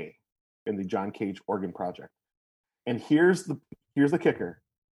big day in the John Cage organ project. And here's the kicker.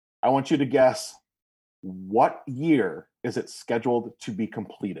 I want you to guess what year is it scheduled to be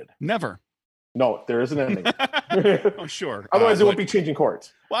completed? Never. No, there isn't anything. Oh, sure. Otherwise, it what- won't be changing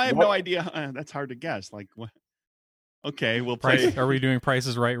chords. Well, I have what- no idea. That's hard to guess. Like what? Okay, we'll play. Price, are we doing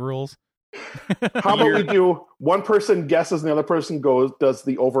Prices Right rules? How about we do one person guesses and the other person does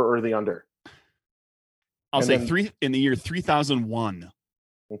the over or the under? I'll and say then- in the year 3001.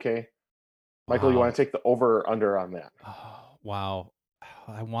 Okay. Michael, you Wow. want to take the over or under on that? Oh, wow.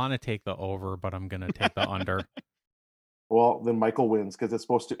 I want to take the over, but I'm going to take the under. Well, then Michael wins because it's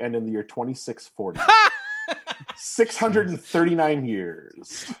supposed to end in the year 2640. 639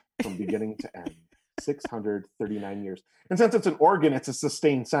 years from beginning to end. 639 years. And since it's an organ, it's a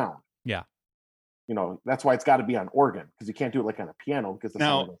sustained sound. Yeah. That's why it's got to be on organ because you can't do it like on a piano because the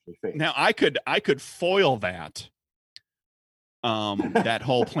Now- sound actually fades. Now I could foil that that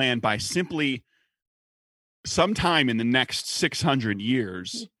whole plan by simply sometime in the next 600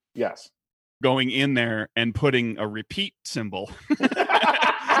 years, Yes. going in there and putting a repeat symbol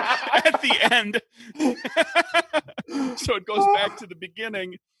at the end. So it goes back to the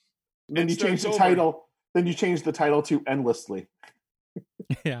beginning. Then and you change starts the over. title. Then you change the title to Endlessly.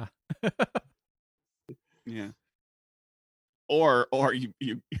 Yeah. Yeah. Or you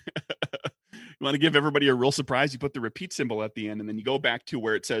you want to give everybody a real surprise, you put the repeat symbol at the end, and then you go back to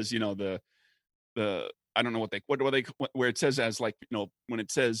where it says, the I don't know where it says as, like, when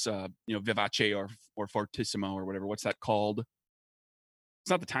it says vivace or fortissimo or whatever, what's that called? It's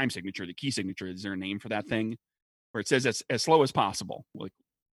not the time signature, the key signature. Is there a name for that thing where it says as slow as possible, like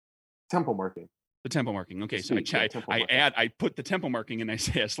Tempo marking. the tempo marking? Okay, so Speed, yeah, tempo marking. I put the tempo marking and I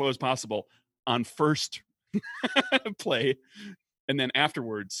say as slow as possible on first play, and then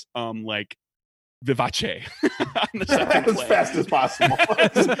afterwards like vivace on the second As play. fast as possible. So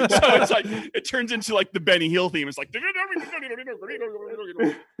it's like it turns into like the Benny Hill theme. It's like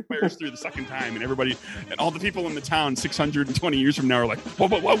fires through the second time, and everybody and all the people in the town 620 years from now are like, whoa,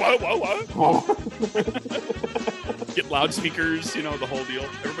 whoa, whoa, whoa, whoa, whoa. Get loudspeakers, the whole deal.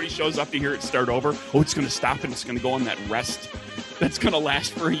 Everybody shows up to hear it start over. Oh, it's going to stop and it's going to go on that rest that's going to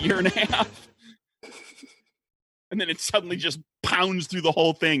last for a year and a half. And then it suddenly just pounds through the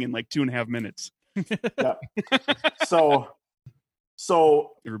whole thing in like 2.5 minutes. Yeah.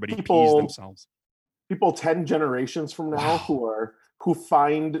 So Everybody people- pees themselves. people 10 generations from now who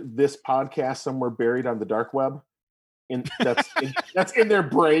find this podcast somewhere buried on the dark web, that's in their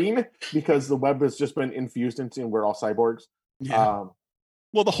brain because the web has just been infused into, and we're all cyborgs. Yeah.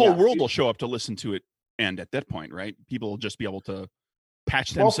 Well, the whole yeah. world will show up to listen to it, and at that point, right, people will just be able to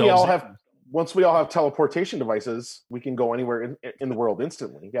patch Once themselves. we all have teleportation devices, we can go anywhere in the world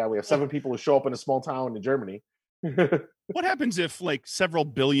instantly. Yeah, we have 7 people who show up in a small town in Germany. What happens if like several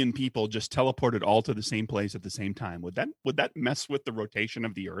billion people just teleported all to the same place at the same time? Would that mess with the rotation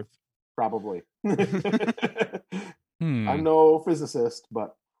of the Earth? Probably. Hmm. I'm no physicist,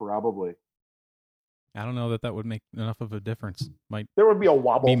 but probably. I don't know that would make enough of a difference. Might There would be a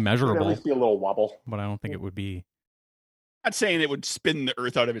wobble. be There'd measurable, at least be a little wobble. but I don't think it would be. Not saying it would spin the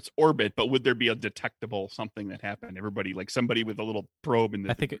Earth out of its orbit, but would there be a detectable something that happened? Everybody, like somebody with a little probe in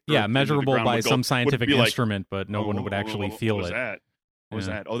the I think, Earth into the measurable ground by would go- some would scientific be like, instrument, but no one would actually feel what was it. That? What was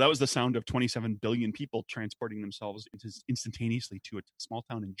Yeah. that? Oh, that was the sound of 27 billion people transporting themselves instantaneously to a small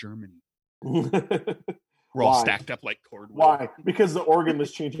town in Germany. We're all Why? stacked up like cordwood. Why? Because the organ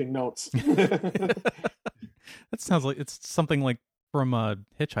was changing notes. That sounds like it's something like from a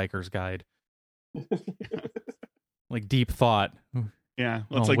Hitchhiker's Guide, like deep thought. Yeah,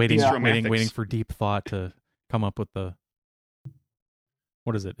 well, it's like waiting bistro-matics. for deep thought to come up with the.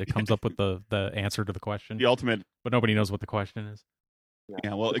 What is it? It comes up with the answer to the question, The ultimate. but nobody knows what the question is.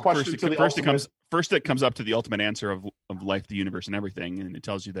 Yeah, well, The it question to the it comes up to the ultimate answer of life, the universe, and everything, and it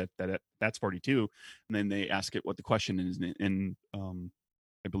tells you that's 42, and then they ask it what the question is, and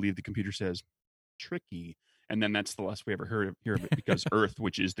I believe the computer says tricky, and then that's the last we ever hear of it because Earth,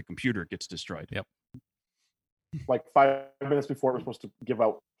 which is the computer, gets destroyed. Yep. Like 5 minutes before it was supposed to give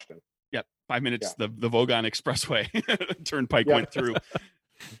out. Yep, 5 minutes. The Vogon Expressway turnpike Yeah. went through,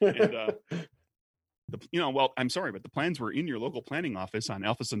 and I'm sorry, but the plans were in your local planning office on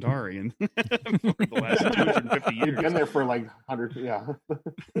Alpha Centauri, and for the last 250 You've years. been there for like 100. Yeah.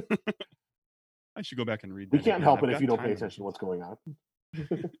 I should go back and read. We that can't again. help I've it if got you don't time. pay attention to what's going on.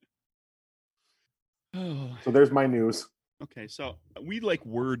 Oh, So there's my news. okay, so we like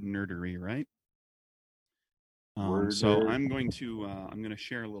word nerdery, right? Word so nerd. I'm going to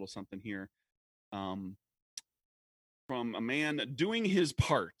share a little something here, from a man doing his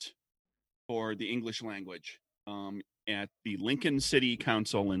part for the English language, at the Lincoln City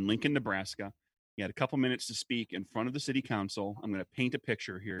Council in Lincoln, Nebraska. He had a couple minutes to speak in front of the city council. I'm going to paint a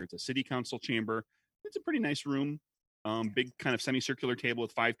picture here. It's a city council chamber. It's a pretty nice room. Big kind of semicircular table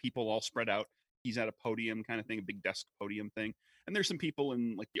with 5 people all spread out. He's at a podium kind of thing, a big desk podium thing. And there's some people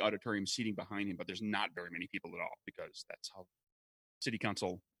in like the auditorium seating behind him, but there's not very many people at all because that's how city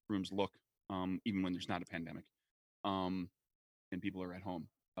council rooms look, even when there's not a pandemic, and people are at home.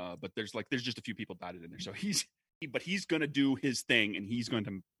 But there's just a few people dotted in there. So he's going to do his thing, and he's going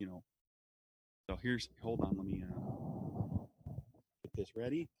to, So hold on, let me get this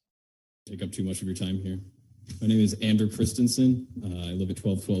ready. Take up too much of your time here. My name is Andrew Christensen. I live at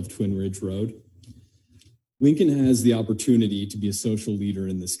 1212 Twin Ridge Road. Lincoln has the opportunity to be a social leader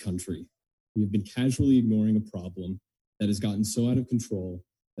in this country. We have been casually ignoring a problem that has gotten so out of control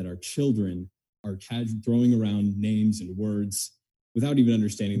that our children are throwing around names and words without even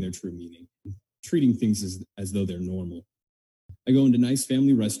understanding their true meaning, treating things as though they're normal. I go into nice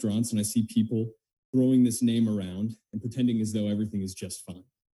family restaurants and I see people throwing this name around and pretending as though everything is just fine.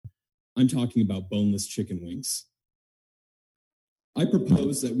 I'm talking about boneless chicken wings. I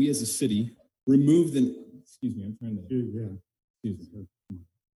propose that we as a city remove the, excuse me, I'm trying to, excuse me.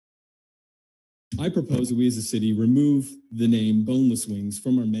 I propose that we as a city remove the name boneless wings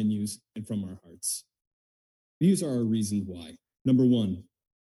from our menus and from our hearts. These are our reasons why. Number one,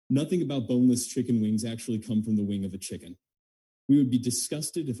 nothing about boneless chicken wings actually come from the wing of a chicken. We would be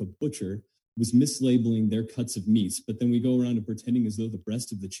disgusted if a butcher was mislabeling their cuts of meats, but then we go around and pretending as though the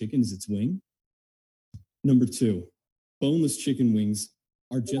breast of the chicken is its wing. Number two, boneless chicken wings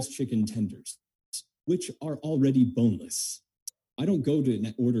are just chicken tenders, which are already boneless. I don't go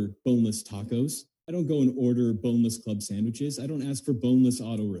to order boneless tacos. I don't go and order boneless club sandwiches. I don't ask for boneless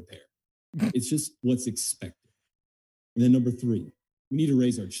auto repair. It's just what's expected. And then number three, we need to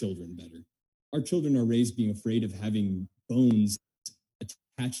raise our children better. Our children are raised being afraid of having bones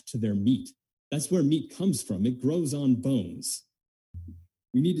attached to their meat. That's where meat comes from. It grows on bones.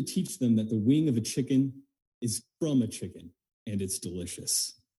 We need to teach them that the wing of a chicken is from a chicken and it's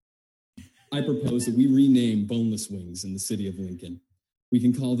delicious. I propose that we rename boneless wings in the city of Lincoln. We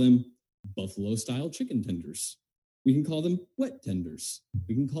can call them buffalo-style chicken tenders. We can call them wet tenders.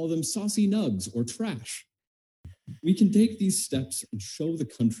 We can call them saucy nugs or trash. We can take these steps and show the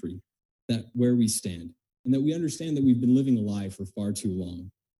country that where we stand and that we understand that we've been living a lie for far too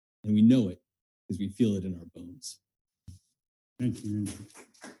long. And we know it because we feel it in our bones. Thank you.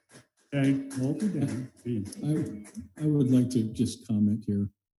 Okay, hold it down, please. I would like to just comment here.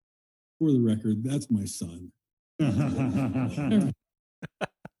 For the record, that's my son. That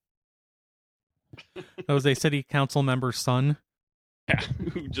was a city council member's son. Yeah,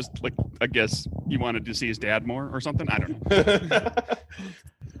 who just like, I guess he wanted to see his dad more or something. I don't know.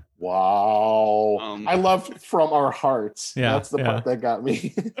 Wow. I love from our hearts. Yeah, That's the part that got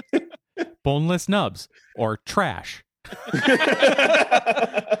me. Boneless nubs or trash.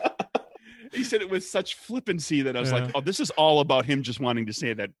 He said it with such flippancy that I was like, oh, this is all about him just wanting to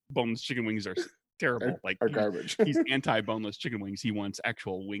say that boneless chicken wings are terrible. Are garbage. He's anti-boneless chicken wings. He wants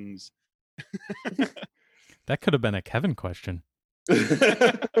actual wings. That could have been a Kevin question.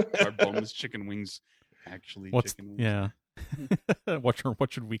 Are boneless chicken wings actually chicken wings? Yeah. What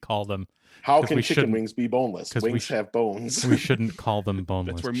should we call them? How can chicken wings be boneless? Wings have bones. We shouldn't call them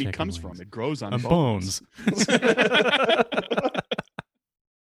boneless. That's where meat comes wings. from. It grows on bones.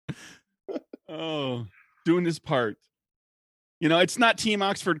 Oh, doing his part. You know, it's not Team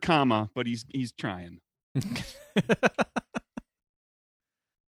Oxford, comma, but he's trying.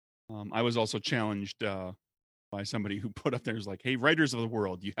 I was also challenged by somebody who put up there is like, hey, writers of the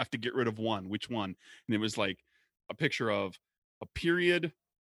world, you have to get rid of one. Which one? And it was like a picture of a period,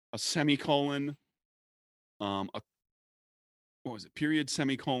 a semicolon, period,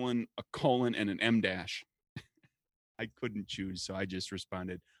 semicolon, a colon, and an M dash. I couldn't choose, so I just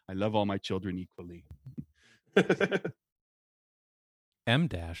responded, I love all my children equally. M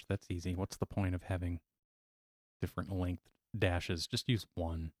dash, that's easy. What's the point of having different length dashes? Just use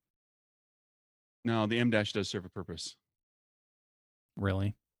one. No, the M dash does serve a purpose.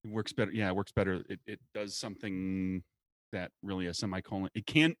 Really? It works better. Yeah, it works better. It does something that really a semicolon. It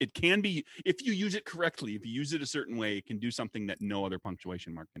can be, if you use it correctly, if you use it a certain way, it can do something that no other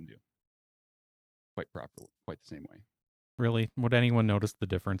punctuation mark can do. Quite properly, quite the same way. Really? Would anyone notice the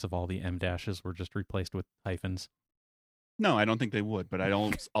difference if all the M dashes were just replaced with hyphens? No, I don't think they would, but I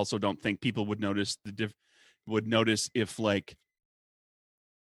also don't think people would notice would notice if like,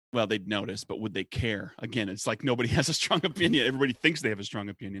 well, they'd notice, but would they care? Again, it's like nobody has a strong opinion. Everybody thinks they have a strong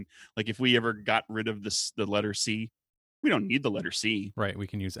opinion. Like if we ever got rid of the letter C, we don't need the letter C. Right. We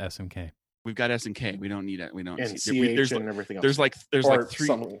can use S and K. We've got S and K. We don't need it. We don't. And CH and everything else. There's like three.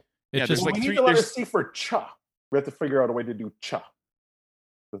 Yeah, there's like we three. need the letter C for cha. We have to figure out a way to do cha.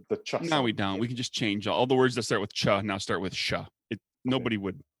 The cha. No, we don't. We can just change all the words that start with cha now start with sha. Nobody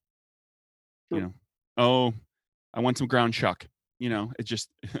would. True. You know. Oh, I want some ground shuck. You know, it's just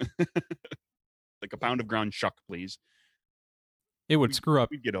like a pound of ground shuck, please. It would screw up.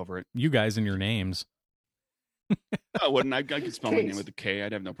 We'd get over it. You guys and your names. I wouldn't. I could spell my name with a K.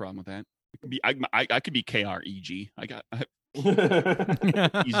 I'd have no problem with that. It could be. I could be KREG.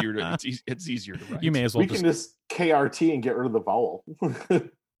 Easier to. It's easier to write. You may as well. We can just KRT and get rid of the vowel.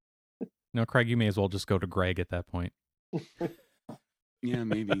 No, Craig. You may as well just go to Greg at that point. Yeah,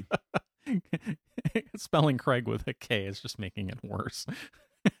 maybe. Spelling Craig with a K is just making it worse.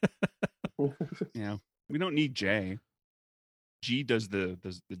 Yeah, we don't need J. G does the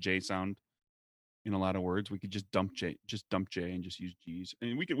J sound in a lot of words. We could just dump J and just use G's.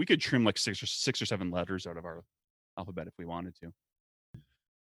 And we could trim like six or seven letters out of our alphabet if we wanted to.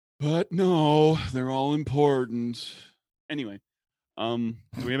 But no, they're all important. Anyway, do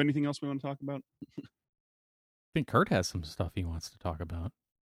we have anything else we want to talk about? I think Kurt has some stuff he wants to talk about.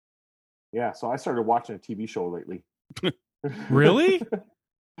 Yeah, so I started watching a TV show lately. Really?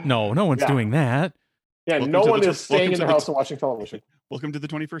 No one's doing that. Yeah, Welcome no to one the- is staying welcome in to their the- house and watching television. Welcome to the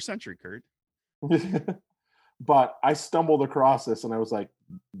 21st century, Kurt. But I stumbled across this and I was like,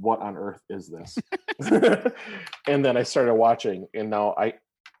 what on earth is this? And then I started watching, and now it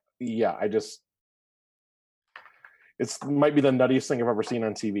might be the nuttiest thing I've ever seen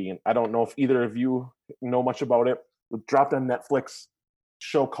on TV. And I don't know if either of you know much about it. It dropped on Netflix,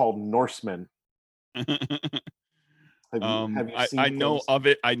 show called Norsemen. Have you seen I know things? of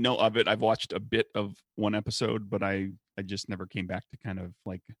it. I know of it. I've watched a bit of one episode, but I just never came back to kind of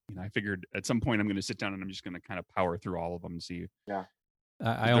like, I figured at some point I'm going to sit down and I'm just going to kind of power through all of them and see. Yeah.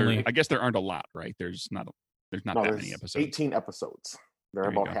 I guess there aren't a lot, right? There's not that many episodes. 18 episodes. They're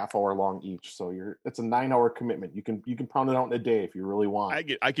There you about go. half hour long each. So it's a 9-hour commitment. You can pound it out in a day if you really want.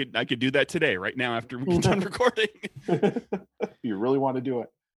 I could do that today, right now, after we get done recording. If you really want to do it.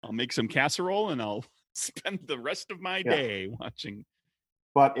 I'll make some casserole and I'll spend the rest of my day watching.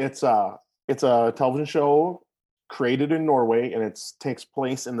 But it's a television show created in Norway, and it takes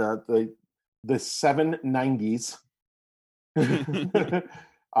place in the 790s,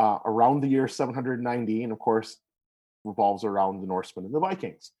 around the year 790, and of course revolves around the Norsemen and the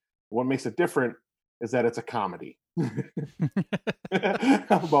Vikings. What makes it different is that it's a comedy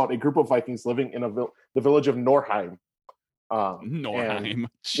about a group of Vikings living in the village of Norheim. Norheim.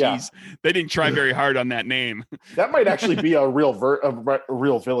 Jeez, yeah. They didn't try very hard on that name. That might actually be a real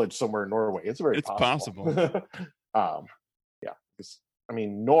real village somewhere in Norway. It's possible. Yeah, I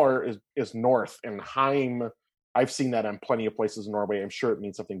mean, Nor is north, and Heim, I've seen that on plenty of places in Norway. I'm sure it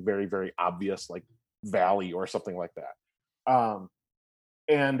means something very, very obvious, like valley or something like that.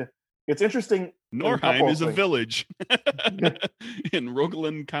 And it's interesting. Norheim is a village in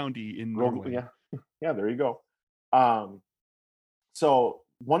Rogaland County in Norway. Yeah, there you go. So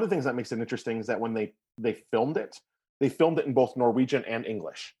one of the things that makes it interesting is that when they filmed it in both Norwegian and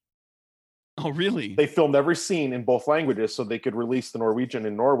English. Oh, really? They filmed every scene in both languages so they could release the Norwegian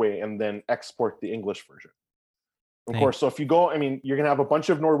in Norway and then export the English version. Of course, so if you go, I mean, you're going to have a bunch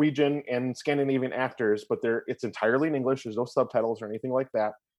of Norwegian and Scandinavian actors, but it's entirely in English. There's no subtitles or anything like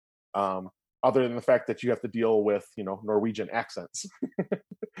that, other than the fact that you have to deal with, Norwegian accents.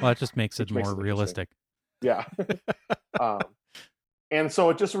 Well, it just makes it more realistic. Yeah. And so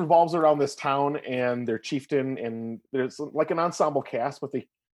it just revolves around this town and their chieftain, and there's like an ensemble cast, but they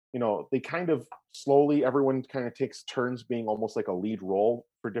kind of slowly, everyone kind of takes turns being almost like a lead role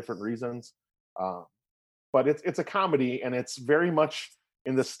for different reasons. But it's a comedy, and it's very much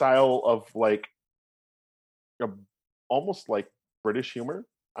in the style of like almost like British humor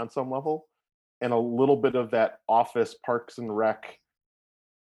on some level, and a little bit of that Office, Parks and Rec,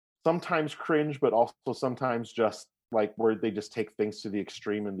 sometimes cringe, but also sometimes just like where they just take things to the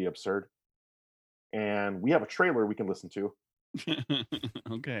extreme and the absurd. And we have a trailer we can listen to.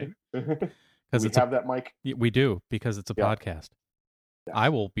 Okay. Because we have that, Mike? We do, because it's a podcast. Yeah. I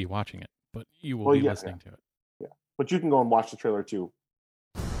will be watching it, but you will be listening to it. Yeah. But you can go and watch the trailer too.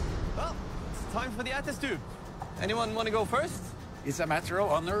 Well, it's time for the Ættestup. Anyone want to go first? It's a matter of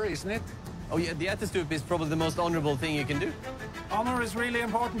honor, isn't it? Oh yeah, the Ættestup is probably the most honorable thing you can do. Honor is really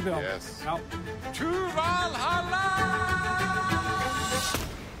important, Bill. Yes. Now, To Valhalla!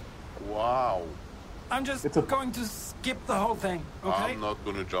 Wow. I'm just going to skip the whole thing, okay? I'm not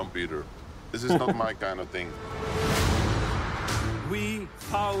gonna jump either. This is not my kind of thing. We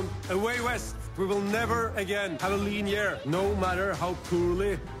found a way west. We will never again have a lean year, no matter how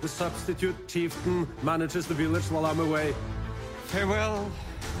poorly the substitute chieftain manages the village while I'm away. Farewell,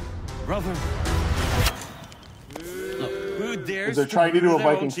 brother. Who dares They're trying to do a their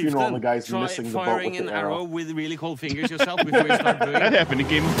own Viking funeral, and the guy's Try missing the boat firing with an the arrow arrow. with really cold fingers yourself before you start doing That it. happened in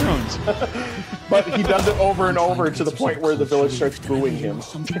Game of Thrones. But he does it over and over to the point where the village starts booing him.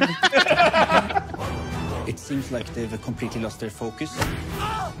 It seems like they've completely lost their focus.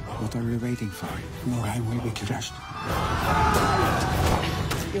 What are we waiting for? Norheim will be crushed.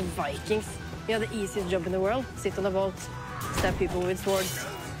 You Vikings. You have the easiest job in the world. Sit on a boat, stab people with swords.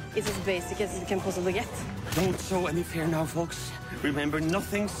 It's as basic as you can possibly get. Don't show any fear now, folks. Remember,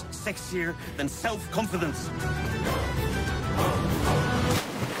 nothing's sexier than self-confidence.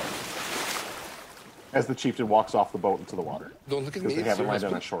 As the chieftain walks off the boat into the water. Don't look at me. Because they haven't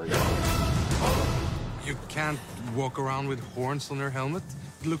landed on shore yet. You can't walk around with horns on your helmet.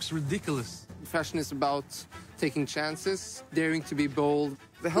 It looks ridiculous. Fashion is about taking chances, daring to be bold.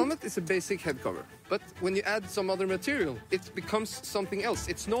 The helmet is a basic head cover, but when you add some other material, it becomes something else.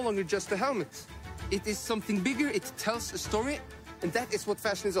 It's no longer just a helmet. It is something bigger, it tells a story, and that is what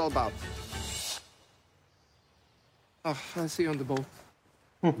fashion is all about. Oh, I'll see you on the boat.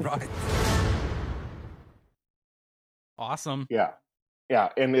 Right. Awesome. Yeah.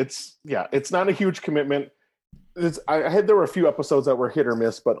 And it's not a huge commitment. There were a few episodes that were hit or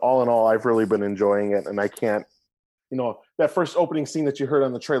miss, but all in all, I've really been enjoying it. And I can't, that first opening scene that you heard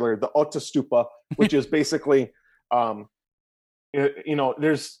on the trailer, the Otastupa, which is basically,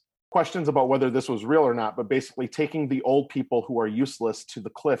 there's questions about whether this was real or not, but basically taking the old people who are useless to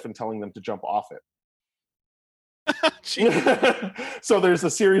the cliff and telling them to jump off it. So there's a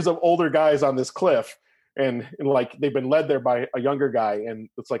series of older guys on this cliff, and like they've been led there by a younger guy, and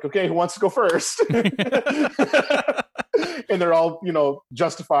it's like, okay, who wants to go first? And they're all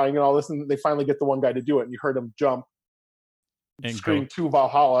justifying and all this, and they finally get the one guy to do it, and you heard him jump and scream to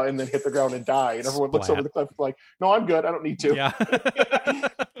Valhalla and then hit the ground and die, and everyone looks over the cliff like, no, I'm good, I don't need to. Yeah.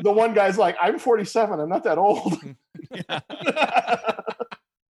 The one guy's like, I'm 47, I'm not that old.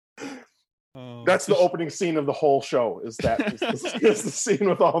 That's the opening scene of the whole show. Is the scene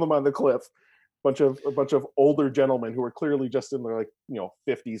with all of them on the cliff, a bunch of older gentlemen who are clearly just in their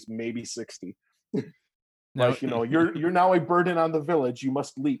 50s, maybe 60. You're now a burden on the village. You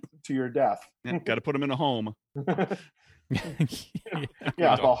must leap to your death. Yeah, got to put them in a home.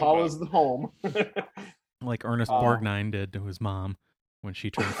 Valhalla's the home. Like Ernest Borgnine did to his mom when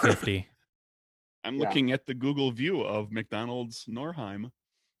she turned 50. I'm looking at the Google view of McDonald's Norheim.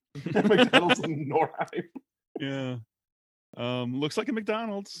 McDonald's in Norheim. Yeah. Looks like a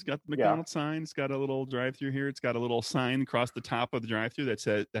McDonald's. It's got the McDonald's sign. It's got a little drive-through here. It's got a little sign across the top of the drive-through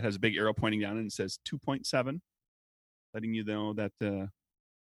that has a big arrow pointing down, and it says 2.7, letting you know that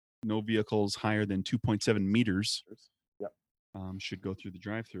no vehicles higher than 2.7 meters should go through the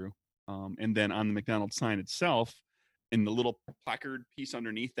drive-through. And then on the McDonald's sign itself, in the little placard piece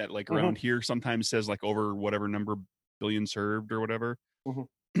underneath that, around here, sometimes says over whatever number billion served or whatever. Mm-hmm.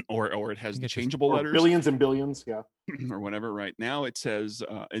 Or it has the changeable letters, billions and billions, or whatever. Right now, it says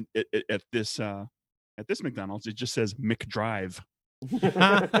at this McDonald's, it just says McDrive.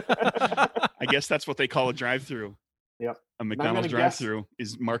 I guess that's what they call a drive-through. Yep. A McDonald's drive-through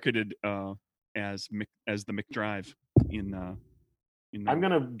is marketed as the McDrive in. I'm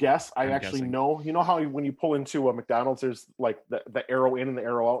gonna guess. I actually know. You know how when you pull into a McDonald's, there's the arrow in and the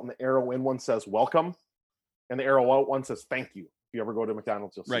arrow out, and the arrow in one says welcome, and the arrow out one says thank you. If you ever go to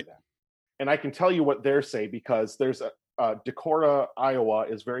McDonald's, you'll see that. And I can tell you what they're say, because there's Decorah, Iowa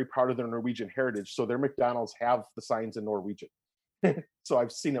is very proud of their Norwegian heritage. So their McDonald's have the signs in Norwegian. So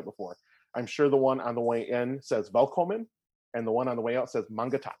I've seen it before. I'm sure the one on the way in says Velkommen, and the one on the way out says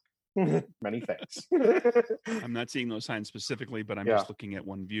Mangatak. Many thanks. I'm not seeing those signs specifically, but I'm just looking at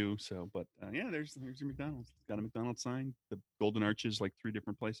one view. So, but there's your McDonald's. It's got a McDonald's sign. The Golden Arches, 3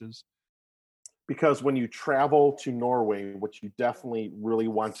 different places. Because when you travel to Norway, what you definitely really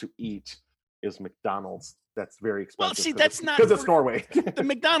want to eat is McDonald's. That's very expensive. Well, see, that's not because it's Norway. The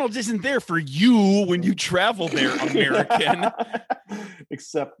McDonald's isn't there for you when you travel there, American.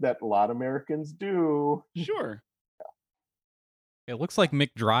 Except that a lot of Americans do. Sure. It looks like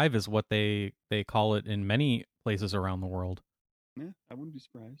McDrive is what they call it in many places around the world. Yeah, I wouldn't be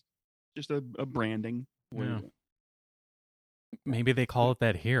surprised. Just a branding. Yeah. Maybe they call it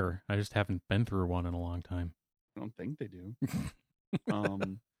that here. I just haven't been through one in a long time. I don't think they do.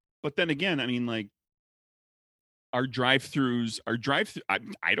 But then again, I mean, our drive-throughs,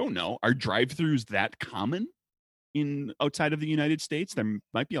 I don't know. Are drive-throughs that common outside of the United States? There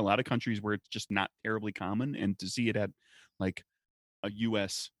might be a lot of countries where it's just not terribly common, and to see it at a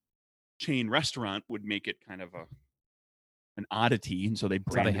U.S. chain restaurant would make it kind of an oddity, and so they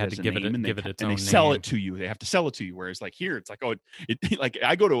brand it as a name, and they sell it to you. They have to sell it to you. Whereas here, it's I go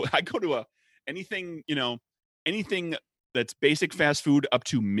to anything that's basic fast food up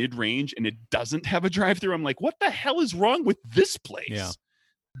to mid range, and it doesn't have a drive through. I'm like, what the hell is wrong with this place?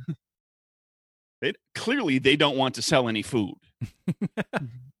 Yeah. Clearly, they don't want to sell any food.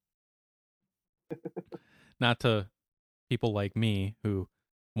 Not to people like me who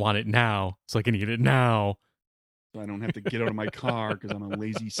want it now, so I can eat it now. So I don't have to get out of my car because I'm a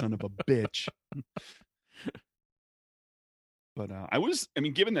lazy son of a bitch. But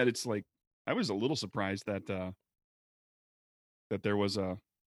given that it's I was a little surprised that there was a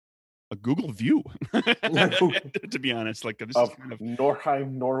Google view, to be honest. This is kind of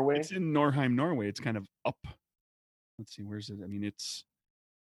Norheim, Norway. It's in Norheim, Norway. It's kind of up. Let's see, where's it? I mean, it's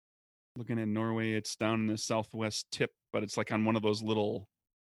looking at Norway. It's down in the southwest tip, but it's on one of those little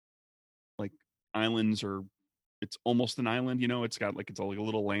islands are. It's almost an island, it's got like a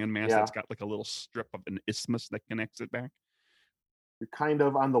little landmass that's got like a little strip of an isthmus that connects it back. You're kind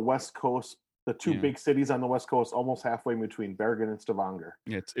of on the west coast, the two big cities on the west coast, almost halfway between Bergen and Stavanger.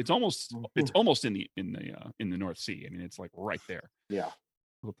 It's almost in the North Sea. I mean, it's like right there. Yeah,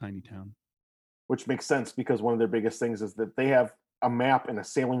 little tiny town. Which makes sense because one of their biggest things is that they have a map and a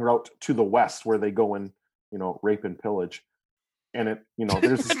sailing route to the west where they go and rape and pillage. And it,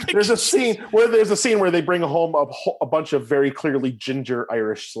 there's a scene where they bring home a bunch of very clearly ginger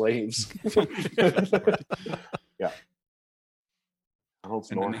Irish slaves. Yeah. And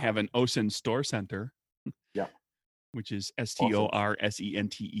then they have an Osen store center. Yeah. Which is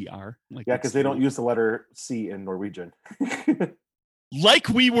STORSENTER. Because they don't use the letter C in Norwegian. Like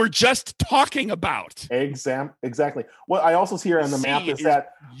we were just talking about. Exactly. What I also see here on the map is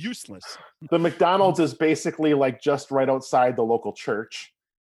that useless. The McDonald's is basically like just right outside the local church.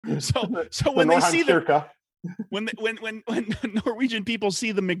 So when they see when Norwegian people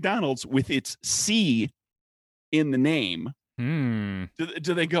see the McDonald's with its C in the name, do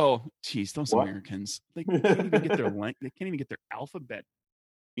they go, geez, those Americans, they can't even get they can't even get their alphabet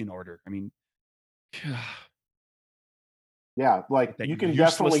in order. I mean, yeah, like you can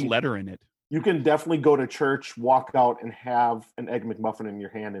definitely letter in it. You can definitely go to church, walk out, and have an Egg McMuffin in your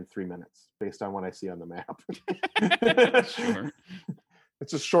hand in 3 minutes, based on what I see on the map. Sure.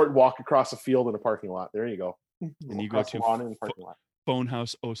 It's a short walk across a field in a parking lot. There you go. And you go to parking lot. Phone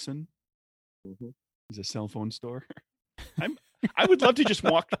House Osen. It's a cell phone store. I would love to just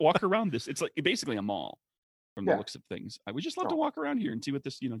walk around this. It's like basically a mall from the looks of things. I would just love to walk around here and see what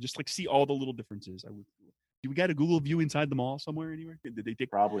this, just like see all the little differences. Do we got a Google view inside the mall somewhere anywhere? Did they take?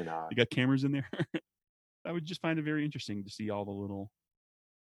 Probably not. They got cameras in there. I would just find it very interesting to see all the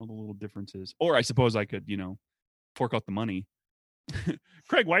little differences. Or I suppose I could, fork out the money.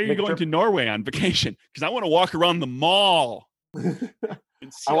 Craig, why are you going to Norway on vacation? Because I want to walk around the mall.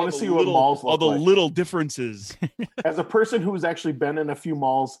 I want to see what malls look all the like. Little differences. As a person who's actually been in a few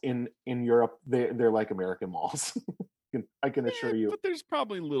malls in Europe, they're like American malls. I can assure you. But there's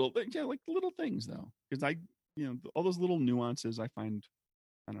probably little things though, because all those little nuances I find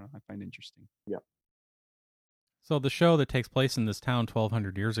interesting. Yeah. So the show that takes place in this town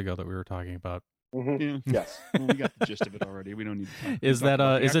 1,200 years ago that we were talking about. Mm-hmm. Yeah. Yes. Well, we got the gist of it already. We don't need to Is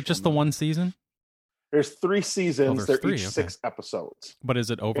it just the one season? There's 3 seasons. There's They're each 6 episodes. But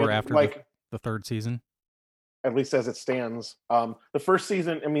is it over after the third season? At least as it stands. The first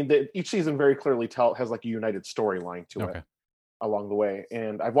season, I mean, each season very clearly has like a united storyline to it along the way.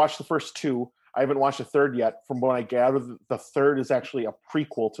 And I've watched the first 2. I haven't watched the third yet. From what I gather, the third is actually a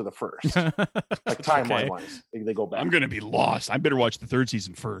prequel to the first. Like timeline-wise. They go back. I'm going to be lost. I better watch the third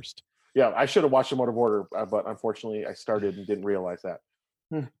season first. Yeah, I should have watched them out of order, but unfortunately I started and didn't realize that.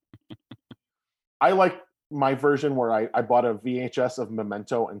 I like my version where I bought a VHS of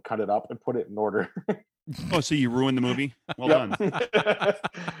Memento and cut it up and put it in order. Oh, so you ruined the movie? Well done.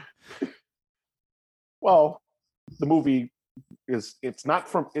 Well, the movie is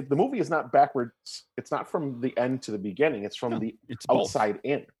the movie is not backwards. It's not from the end to the beginning. It's from the outside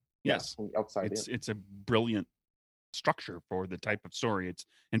in. Yes. From the outside in. It's a brilliant structure for the type of story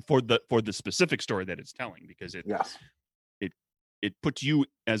and for the specific story that it's telling, because it puts you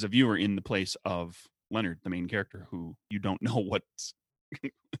as a viewer in the place of Leonard, the main character, who you don't know what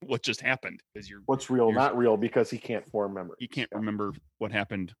just happened, because what's real, not real, because he can't form memory. He can't remember what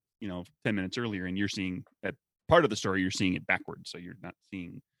happened 10 minutes earlier, and you're seeing that part of the story, you're seeing it backwards, so you're not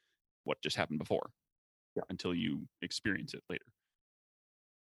seeing what just happened before until you experience it later.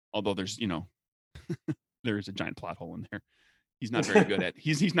 Although there's there is a giant plot hole in there. He's not very good at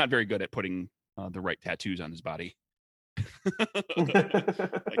he's not very good at putting the right tattoos on his body.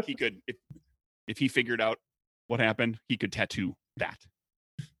 Like he could, if he figured out what happened, he could tattoo that.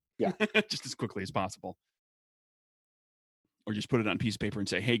 Yeah. Just as quickly as possible. Or just put it on a piece of paper and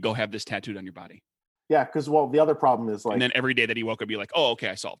say, hey, go have this tattooed on your body. Yeah, because the other problem is and then every day that he woke up, be like, oh, okay,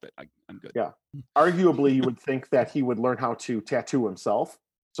 I solved it. I'm good. Yeah. Arguably, you would think that he would learn how to tattoo himself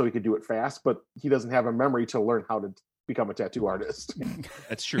so he could do it fast, but he doesn't have a memory to learn how to become a tattoo artist.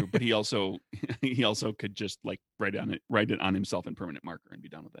 That's true, but he also could just like write it on himself in permanent marker and be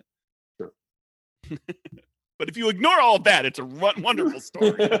done with it. Sure. But if you ignore all of that, it's a wonderful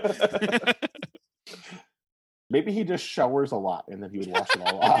story. Maybe he just showers a lot and then he would wash it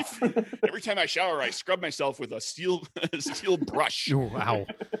all off. Every time I shower, I scrub myself with a steel brush. Oh, wow.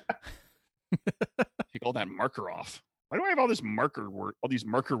 Take all that marker off. Why do I have all these marker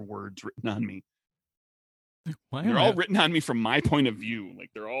words written on me? Why They're am all I- written on me from my point of view. Like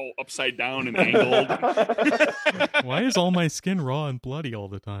they're all upside down and angled. Why is all my skin raw and bloody all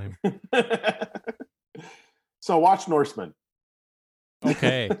the time? So watch Norseman.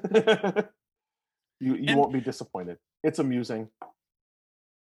 Okay. You won't be disappointed. It's amusing.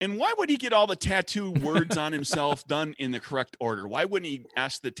 And why would he get all the tattoo words on himself done in the correct order? Why wouldn't he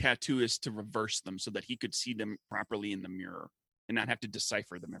ask the tattooist to reverse them so that he could see them properly in the mirror and not have to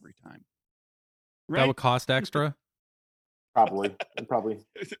decipher them every time? That would cost extra? Probably.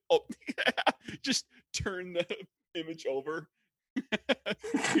 Oh, just turn the image over.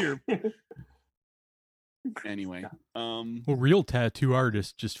 Here. Anyway, Well, real tattoo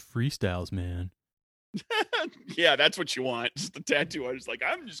artist just freestyles, man. yeah, that's what you want. Just the tattoo artist, like,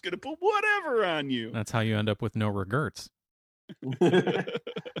 I'm just gonna put whatever on you. That's how you end up with no regrets.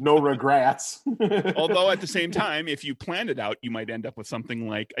 No regrets. Although at the same time, if you plan it out, you might end up with something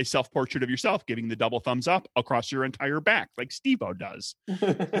like a self-portrait of yourself giving the double thumbs up across your entire back, like Steve-O does.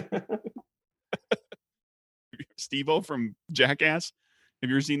 Steve-O from Jackass. Have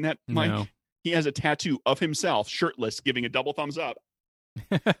you ever seen that, Mike? No. He has a tattoo of himself, shirtless, giving a double thumbs up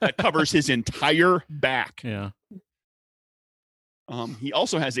that covers his entire back. Yeah. He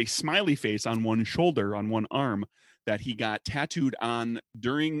also has a smiley face on one shoulder, on one arm, that he got tattooed on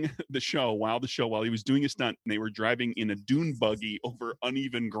during the show, while he was doing a stunt, and they were driving in a dune buggy over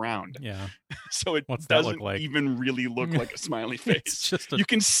uneven ground. Yeah. So it What's that doesn't look like? even really look like a smiley face. It's just You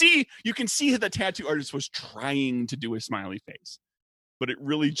can see the tattoo artist was trying to do a smiley face, but it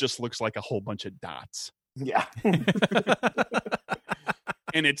really just looks like a whole bunch of dots. Yeah.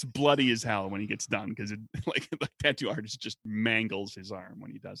 And it's bloody as hell when he gets done, because like the tattoo artist just mangles his arm when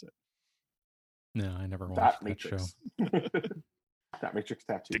he does it. No, I never watched that show. That Matrix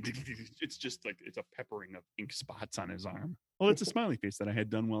tattoo. It's just like it's a peppering of ink spots on his arm. Well, it's a smiley face that I had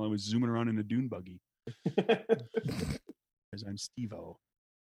done while I was zooming around in a dune buggy. Because I'm Steve-O.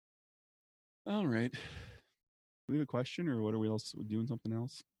 All right. Do we have a question, or what are we else doing? Something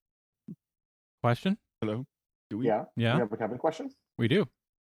else? Question? Hello? Do we? Yeah. Yeah. You have a Kevin question? We do.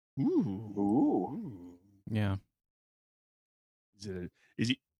 Ooh. Yeah. Did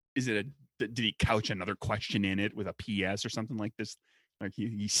he couch another question in it with a PS or something like this? Like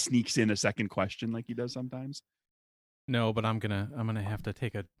he sneaks in a second question like he does sometimes? No, but I'm gonna have to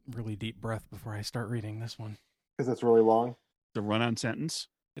take a really deep breath before I start reading this one. Because it's really long. The run-on sentence?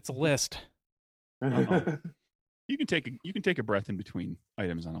 It's a list. Uh-oh. You can take a breath in between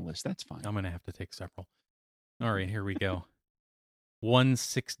items on a list. That's fine. I'm gonna have to take several. All right, here we go.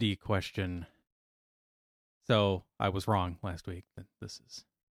 160 question. So I was wrong last week.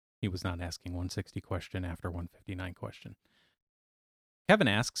 He was not asking 160 question after 159 question. Kevin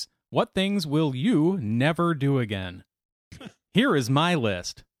asks, what things will you never do again? Here is my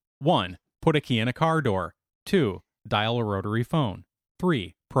list. 1. Put a key in a car door. 2. Dial a rotary phone.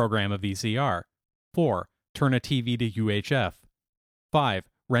 3. Program a VCR. 4. Turn a TV to UHF. 5.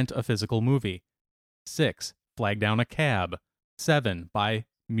 Rent a physical movie. 6. Flag down a cab. 7. Buy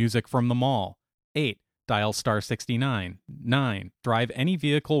music from the mall. 8. Dial *69. 9. Drive any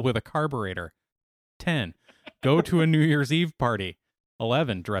vehicle with a carburetor. 10. Go to a New Year's Eve party.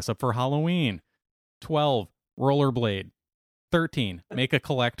 11. Dress up for Halloween. 12. Rollerblade. 13. Make a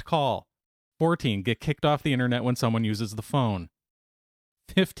collect call. 14. Get kicked off the internet when someone uses the phone.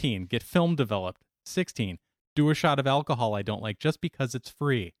 15. Get film developed. 16. Do a shot of alcohol I don't like just because it's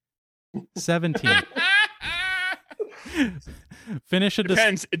free. 17. Finish a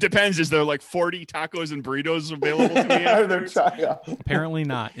It depends. Is there like 40 tacos and burritos available to me afterwards? Apparently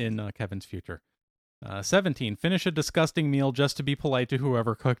not in Kevin's future. 17. Finish a disgusting meal just to be polite to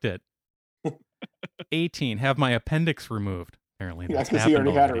whoever cooked it. 18. Have my appendix removed. Apparently that's because happened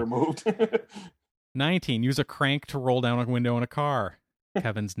he already had it already. removed. 19. Use a crank to roll down a window in a car.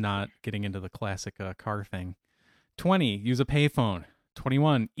 Kevin's not getting into the classic car thing. 20. Use a payphone.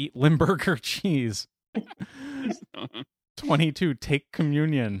 21. Eat Limburger cheese. 22. Take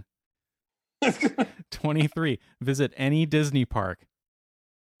communion. 23. Visit any Disney park.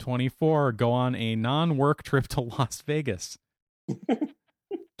 24. Go on a non-work trip to Las Vegas.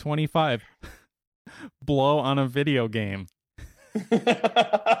 25. Blow on a video game.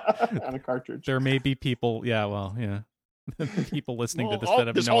 On a cartridge. There may be people, people listening to this Well, that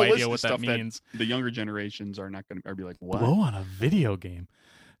have this no whole idea list what of that stuff means. The younger generations are not going to be like, what? Blow on a video game.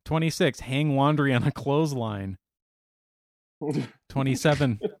 26. Hang laundry on a clothesline.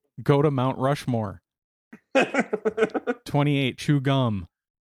 27. Go to Mount Rushmore. 28. Chew gum.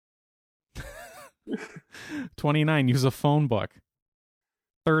 29. Use a phone book.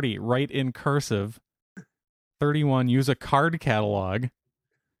 30. Write in cursive. 31. Use a card catalog.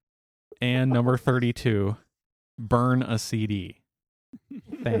 And number 32. burn a CD.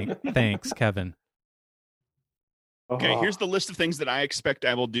 Thanks, Kevin. Okay, here's the list of things that I expect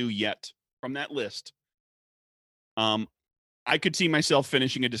I will do yet. From that list, I could see myself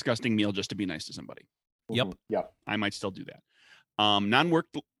finishing a disgusting meal just to be nice to somebody. Yep. Yep. I might still do that. Non-work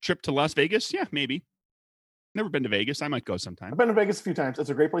trip to Las Vegas? Yeah, maybe. Never been to Vegas. I might go sometime. I've been to Vegas a few times. It's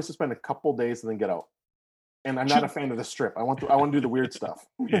a great place to spend a couple days and then get out. And I'm not a fan of the strip. I want to do the weird stuff.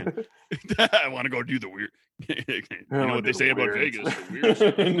 I want to go do the weird. You know what they say about Vegas?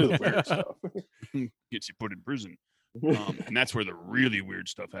 The weird stuff. Gets you put in prison. And that's where the really weird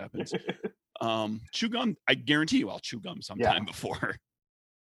stuff happens. Chew gum. I guarantee you I'll chew gum sometime before.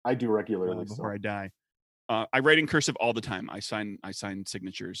 I do regularly. Before I die. I write in cursive all the time. I sign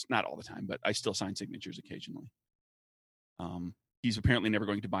signatures, not all the time, but I still sign signatures occasionally. He's apparently never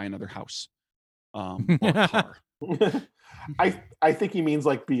going to buy another house or car. I think he means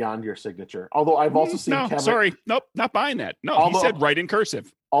like beyond your signature. Although I've also seen Kevin. Sorry, nope, not buying that. No, he said write in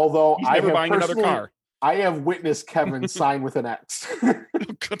cursive. Although he's never buying another car. I have witnessed Kevin sign with an X.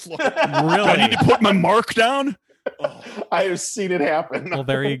 Good Lord. Really? I need to put my mark down. I have seen it happen. Well,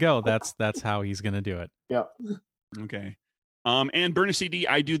 there you go. That's how he's going to do it. Yeah. Okay. And burn a CD.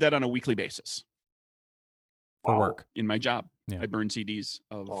 I do that on a weekly basis. For work in my job. Yeah. I burn CDs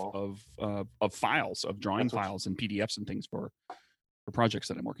of files, of drawing files and PDFs and things for projects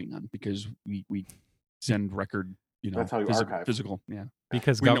that I'm working on, because we send record. That's how you archive. Physical, yeah.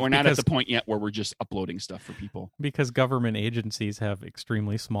 Because we're not at the point yet where we're just uploading stuff for people. Because government agencies have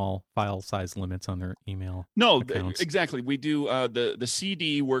extremely small file size limits on their email. No, accounts. Exactly. We do. The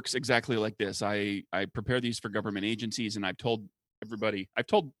CD works exactly like this. I prepare these for government agencies, and I've told everybody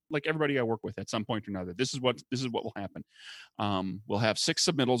I work with at some point or another, this is what will happen. We'll have 6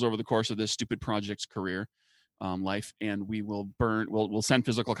 submittals over the course of this stupid project's career life, and we'll send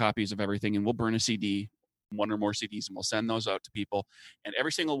physical copies of everything, and we'll burn a CD. 1 or more CDs, and we'll send those out to people, and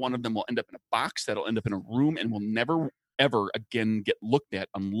every single one of them will end up in a box that'll end up in a room and will never ever again get looked at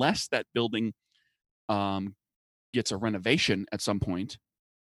unless that building gets a renovation at some point,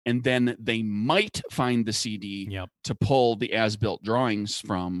 and then they might find the CD to pull the as-built drawings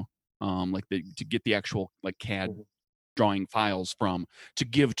from, to get the actual CAD drawing files from, to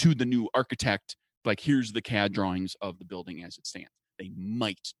give to the new architect, here's the CAD drawings of the building as it stands. They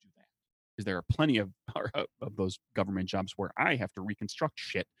might do that. Because there are plenty of those government jobs where I have to reconstruct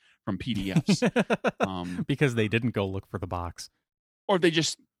shit from PDFs. Because they didn't go look for the box. Or they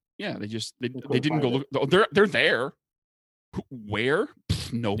didn't go look. They're there. Where?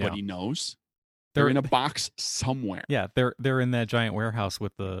 Nobody knows. They're in a box somewhere. Yeah, they're in that giant warehouse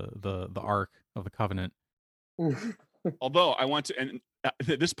with the Ark of the Covenant. Although I want to, and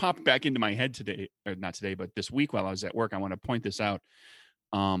this popped back into my head today, or not today, but this week while I was at work, I want to point this out.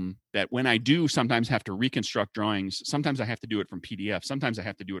 That when I do sometimes have to reconstruct drawings, sometimes I have to do it from PDF. Sometimes I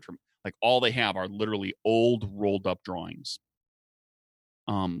have to do it from all they have are literally old rolled up drawings,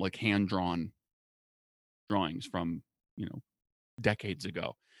 hand drawn drawings from decades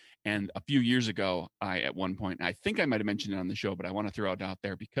ago. And a few years ago, at one point, I think I might have mentioned it on the show, but I want to throw it out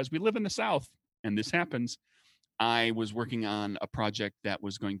there because we live in the South and this happens. I was working on a project that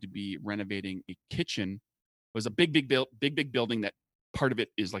was going to be renovating a kitchen. It was a big building that. Part of it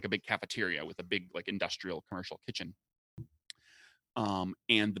is like a big cafeteria with a big industrial commercial kitchen.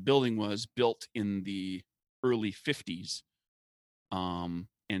 And the building was built in the early 50s. And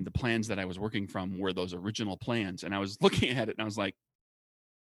the plans that I was working from were those original plans. And I was looking at it and I was like,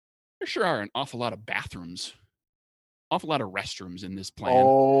 there sure are an awful lot of bathrooms, awful lot of restrooms in this plan.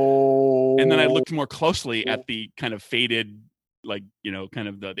 Oh. And then I looked more closely at the kind of faded, kind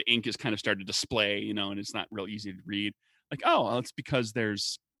of the ink is kind of started to splay, and it's not real easy to read. It's because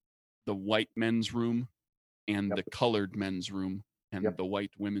there's the white men's room and the colored men's room and the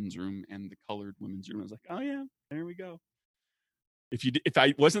white women's room and the colored women's room. I was like, oh yeah, there we go. If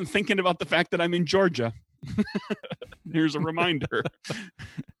I wasn't thinking about the fact that I'm in Georgia, here's a reminder.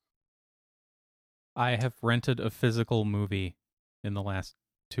 I have rented a physical movie in the last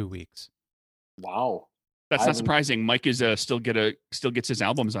 2 weeks. Wow. That's not surprising. Mike is still gets his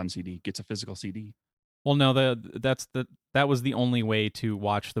albums on CD, gets a physical CD. Well, no, that was the only way to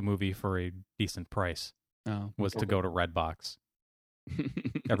watch the movie for a decent price. Was to go to Redbox.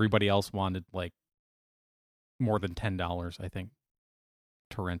 Everybody else wanted more than $10, I think,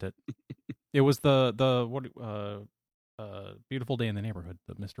 to rent it. It was the Beautiful Day in the Neighborhood,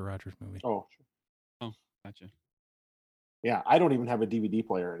 the Mr. Rogers movie. Oh, sure. Oh, gotcha. Yeah, I don't even have a DVD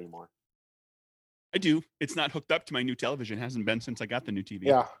player anymore. I do. It's not hooked up to my new television. It hasn't been since I got the new TV.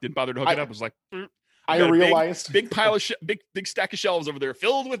 Yeah. Didn't bother to hook it up. It was like, I realized big pile of big stack of shelves over there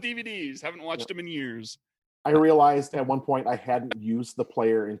filled with DVDs. Haven't watched them in years. I realized at one point I hadn't used the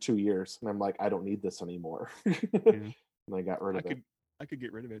player in 2 years, and I'm like, I don't need this anymore. And I got rid of it. I could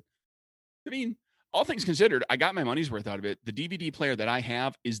get rid of it. I mean, all things considered, I got my money's worth out of it. The DVD player that I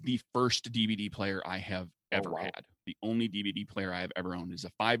have is the first DVD player I have ever had. The only DVD player I have ever owned is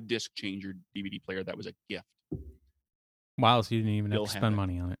a 5-disc changer DVD player that was a gift. Wow, so you didn't even have Still to have spend it.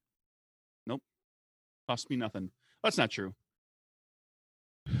 money on it. Nope. Cost me nothing. That's not true.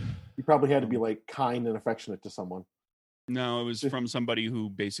 You probably had to be like kind and affectionate to someone. No, it was from somebody who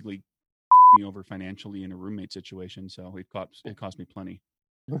basically me over financially in a roommate situation, so it cost me plenty.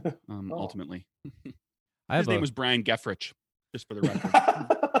 Ultimately. His name was Brian Geffrich, just for the record.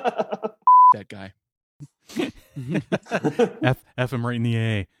 That guy. F him right in the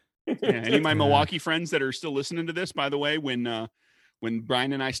A. Yeah, any of my Milwaukee friends that are still listening to this, by the way, when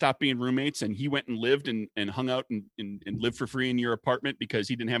Brian and I stopped being roommates and he went and lived and hung out and lived for free in your apartment because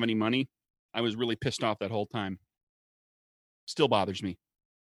he didn't have any money, I was really pissed off that whole time. Still bothers me.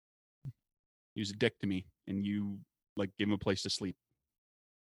 He was a dick to me, and you gave him a place to sleep.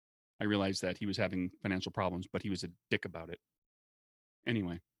 I realized that he was having financial problems, but he was a dick about it.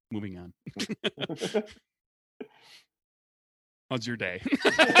 Anyway, moving on. How's your day?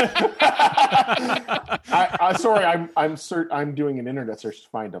 Sorry, I'm doing an internet search to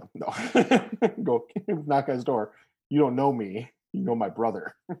find him. No, go knock on his door. You don't know me. You know my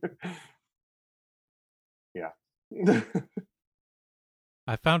brother. Yeah.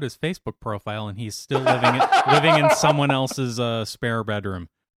 I found his Facebook profile, and he's still living in someone else's spare bedroom.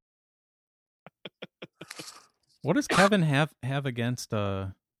 What does Kevin have against?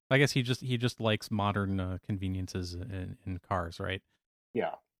 I guess he just likes modern conveniences in cars, right?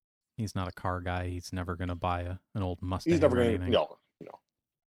 Yeah. He's not a car guy. He's never going to buy an old Mustang. He's never going to. No.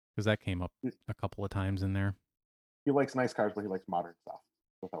 Because that came up a couple of times in there. He likes nice cars, but he likes modern stuff,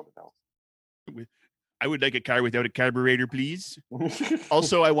 without a doubt. I would like a car without a carburetor, please.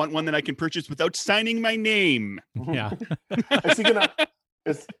 Also, I want one that I can purchase without signing my name. Yeah.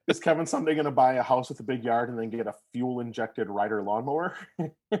 Is Kevin someday going to buy a house with a big yard and then get a fuel-injected Ryder lawnmower? He's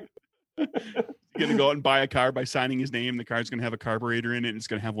going to go out and buy a car by signing his name. The car's going to have a carburetor in it, and it's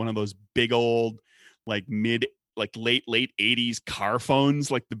going to have one of those big old, late 80s car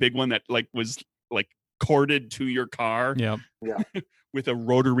phones, like the big one that was corded to your car. Yep. Yeah. With a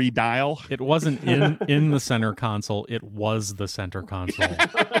rotary dial. It wasn't in the center console. It was the center console.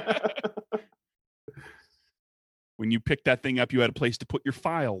 When you picked that thing up, you had a place to put your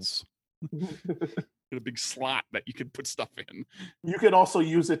files. A big slot that you could put stuff in. You could also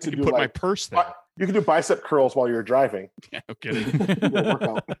use it to put my purse there. You can do bicep curls while you're driving. Yeah, no kidding.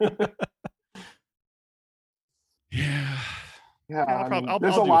 Yeah. Yeah,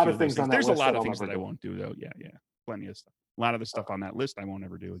 there's a lot of things on that list. There's a lot of things that I won't do, though. Yeah. Plenty of stuff. A lot of the stuff on that list I won't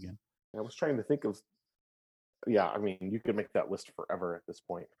ever do again. I was trying to think of. Yeah, I mean, you could make that list forever at this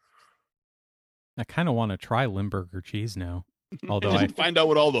point. I kind of want to try Limburger cheese now. Although I find out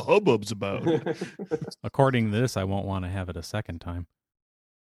what all the hubbub's about. According to this, I won't want to have it a second time.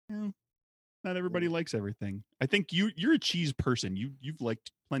 Yeah. Not everybody likes everything. I think you're a cheese person. You've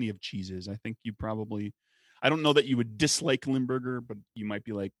liked plenty of cheeses. I think you probably. I don't know that you would dislike Limburger, but you might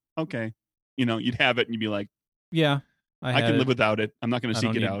be like, okay, you'd have it and you'd be like, yeah, I can live without it. I'm not going to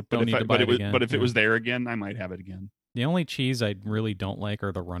seek it out. But if it was there again, I might have it again. The only cheese I really don't like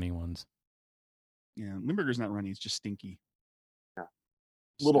are the runny ones. Yeah, Limburger's not runny; it's just stinky. Yeah,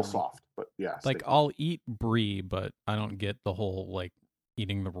 a little soft, but yeah. Like I'll eat brie, but I don't get the whole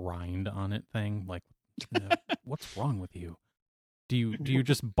eating the rind on it thing. Like, what's wrong with you? Do you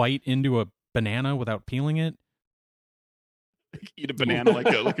just bite into a banana without peeling it? Eat a banana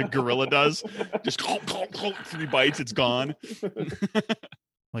like a gorilla does. Just 3 bites, it's gone.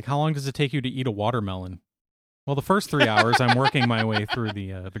 Like, how long does it take you to eat a watermelon? Well, the first 3 hours, I'm working my way through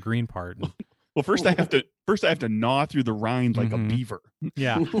the green part. Well, first I have to gnaw through the rind like a beaver.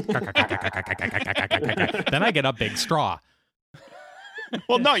 Yeah. Then I get a big straw.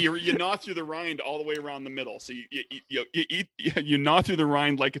 Well, no, you gnaw through the rind all the way around the middle. So you gnaw through the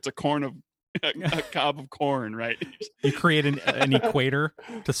rind like it's a cob of corn, right? You create an equator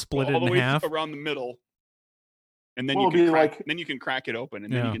to split it in half around the middle, and then you can crack it open,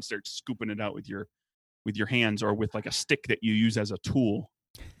 and then you can start scooping it out with your hands or with a stick that you use as a tool,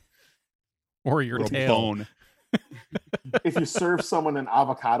 or your tail. Bone. If you serve someone an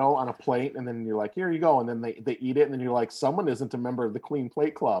avocado on a plate, and then you're like, "Here you go," and then they eat it, and then you're like, "Someone isn't a member of the Clean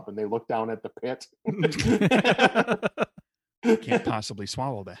Plate Club," and they look down at the pit. Can't possibly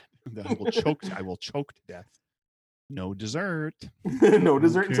swallow that. I will choke to death. No dessert. No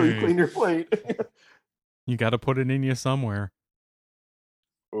dessert until you clean your plate. You got to put it in you somewhere.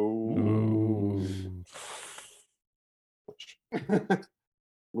 Oh. At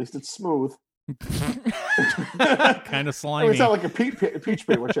least it's smooth. Kind of slimy. I mean, it's not like a peach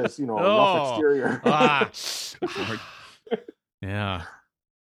pit, which has, a rough exterior. Yeah.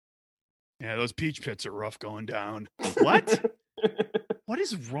 Yeah, those peach pits are rough going down. What? What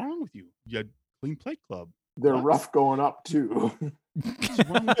is wrong with you? You had Clean Plate Club. They're rough going up, too. What's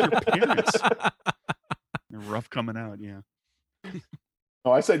wrong with your parents? They're rough coming out, yeah.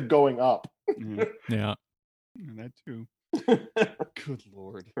 Oh, I said going up. Yeah. That too. Good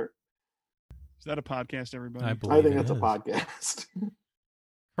Lord. Is that a podcast, everybody? I think that's a podcast.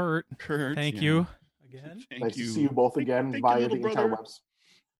 Kurt, thank you again. Nice to see you both again via the interwebs.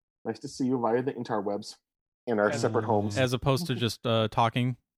 Nice to see you via the interwebs in our separate homes. As opposed to just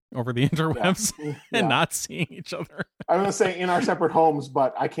talking over the interwebs and not seeing each other. I'm going to say in our separate homes,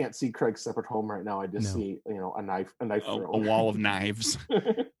 but I can't see Craig's separate home right now. I just see, a knife a wall of knives.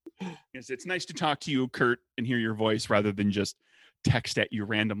 Yes, it's nice to talk to you, Kurt, and hear your voice rather than just text at you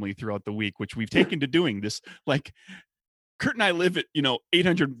randomly throughout the week, which we've taken to doing this. Like, Kurt and I live at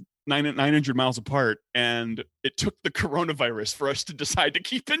 900 miles apart, and it took the coronavirus for us to decide to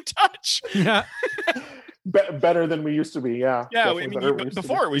keep in touch. Yeah. Better than we used to be. Yeah. I mean,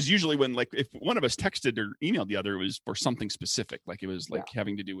 before it was usually when, like, if one of us texted or emailed the other, it was for something specific. Like, it was like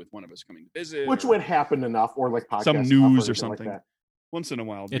having to do with one of us coming to visit, which would happen enough, or like podcast some news or something. Like that. Once in a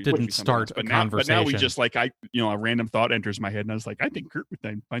while, it didn't start a conversation. But now we just like a random thought enters my head, and I was like, I think Kurt would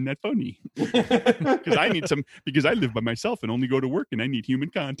find that funny because I live by myself and only go to work, and I need human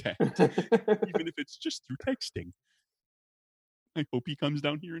contact, even if it's just through texting. I hope he comes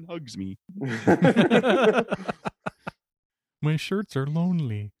down here and hugs me. My shirts are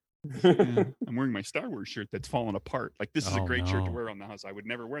lonely. Yeah, I'm wearing my Star Wars shirt that's fallen apart. Like, this is a great shirt to wear on the house. I would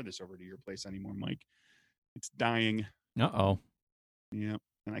never wear this over to your place anymore, Mike. It's dying. Uh-oh. Yeah,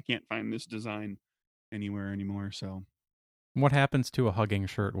 and I can't find this design anywhere anymore. So, what happens to a hugging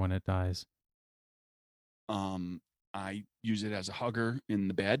shirt when it dies? I use it as a hugger in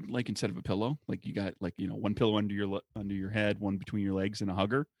the bed, like instead of a pillow. Like, you got one pillow under your head, one between your legs, and a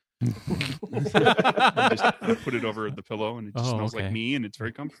hugger. Just put it over the pillow, and it just smells like me, and it's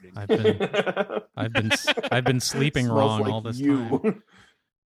very comforting. I've been sleeping wrong all this time.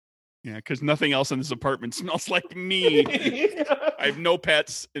 Yeah, because nothing else in this apartment smells like me. I have no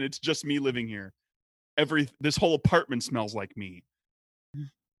pets, and it's just me living here. This whole apartment smells like me.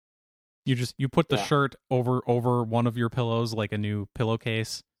 You put the shirt over one of your pillows, like a new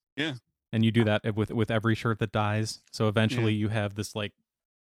pillowcase. Yeah. And you do that with every shirt that dies. So eventually you have this like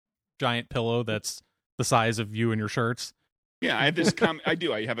giant pillow that's the size of you and your shirts. Yeah, I have this.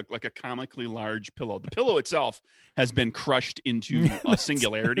 I have a comically large pillow. The pillow itself has been crushed into a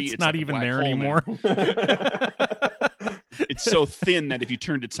singularity. It's not like even there anymore. It's so thin that if you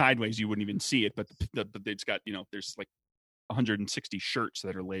turned it sideways, you wouldn't even see it. But it's got there's like 160 shirts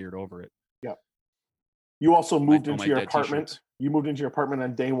that are layered over it. Yeah. You also moved into your apartment. T-shirts. You moved into your apartment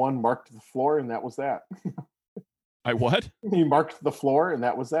on day one, marked the floor, and that was that. I what? You marked the floor, and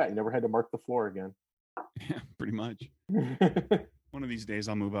that was that. You never had to mark the floor again. Yeah, pretty much. One of these days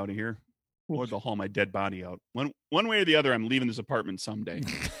I'll move out of here, or they'll haul my dead body out. One way or the other, I'm leaving this apartment someday.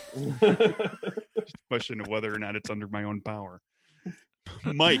 Just a question of whether or not it's under my own power.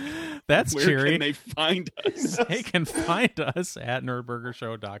 Mike, that's where cheery. Can they find us? They can find us at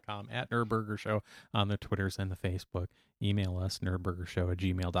nerdburgershow.com, at nerdburgershow on the Twitters and the Facebook. Email us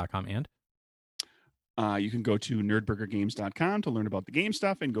nerdburgershow@gmail.com, and you can go to nerdburgergames.com to learn about the game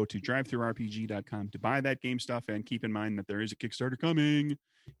stuff, and go to drivethrurpg.com to buy that game stuff. And keep in mind that there is a Kickstarter coming.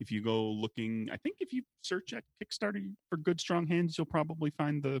 If you go looking, I think if you search at Kickstarter for Good Strong Hands, you'll probably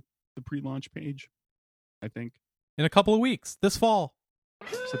find the pre-launch page, I think. In a couple of weeks, this fall.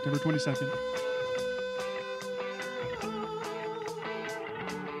 September 22nd.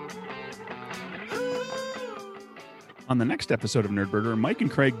 On the next episode of Nerdburger, Mike and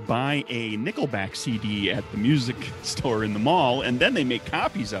Craig buy a Nickelback CD at the music store in the mall, and then they make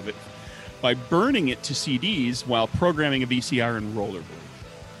copies of it by burning it to CDs while programming a VCR and rollerblade.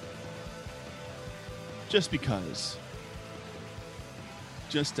 Just because.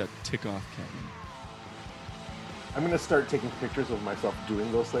 Just to tick off Kevin. I'm going to start taking pictures of myself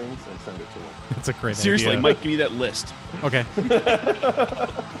doing those things and send it to him. That's a great Seriously, idea. Mike, give me that list. Okay.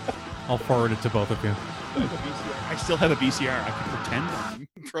 I'll forward it to both of you. I still have a VCR. I can pretend I'm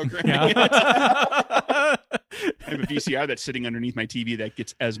programming it. I have a VCR that's sitting underneath my TV that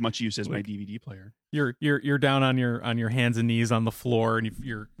gets as much use as my DVD player. You're down on your hands and knees on the floor, and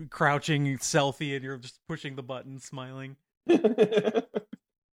you're crouching selfie, and you're just pushing the button, smiling.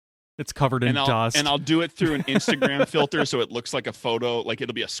 It's covered in dust. And I'll do it through an Instagram filter so it looks like a photo, like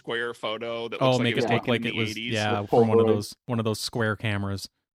it'll be a square photo that looks like make it was it look taken like in it was 80s. yeah, from one of those square cameras.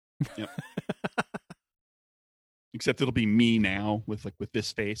 Yep. Except it'll be me now with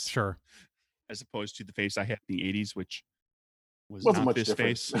this face. Sure. As opposed to the face I had in the 80s, which wasn't not much this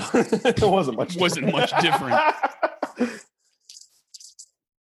different. face. It wasn't much different.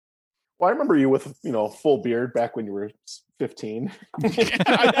 Well, I remember you with, full beard back when you were 15.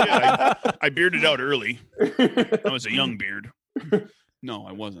 I bearded out early. I was a young beard. No,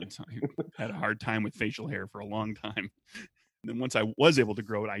 I wasn't. I had a hard time with facial hair for a long time. And then once I was able to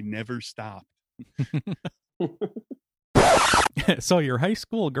grow it, I never stopped. So your high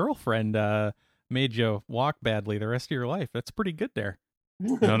school girlfriend made you walk badly the rest of your life. That's pretty good there.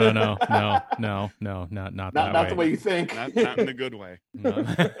 No, not that way. The way you think. Not in the good way. No.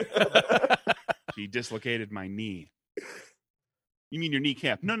 She dislocated my knee. You mean your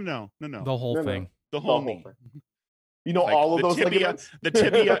kneecap? No. The whole thing. The whole knee. All of those tibia, ligaments? the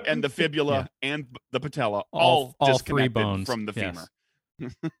tibia and the fibula and the patella, all three disconnected bones from the femur.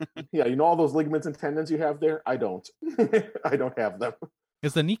 Yeah, all those ligaments and tendons you have there? I don't. I don't have them.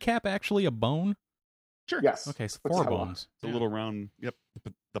 Is the kneecap actually a bone? Sure. Yes. Okay, so 4 bones. It's a little round. Yep.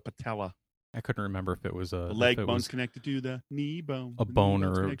 The patella. I couldn't remember if it was The leg bone's connected to the knee bone. A bone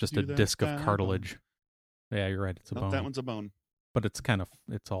or just a disc of cartilage. Yeah, you're right. It's a bone. That one's a bone. But it's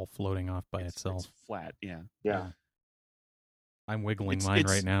it's all floating off by itself. It's flat. Yeah. Yeah. I'm wiggling mine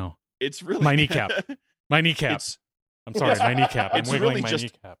right now. It's really my kneecap. My kneecap. I'm sorry, my kneecap. I'm wiggling my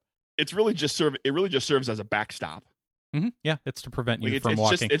kneecap. It really just serves as a backstop. Mm-hmm. Yeah, it's to prevent you from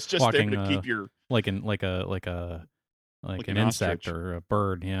walking. It's just walking, there to keep your like an insect or a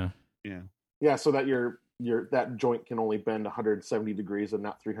bird. Yeah. Yeah. Yeah, so that your that joint can only bend 170 degrees and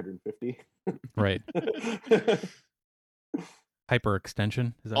not 350. Right.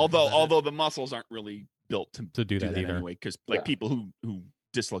 Hyperextension. Although the muscles aren't really built to do that either. Anyway, because people who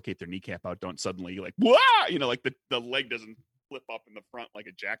dislocate their kneecap out don't suddenly wah, like the leg doesn't flip up in the front like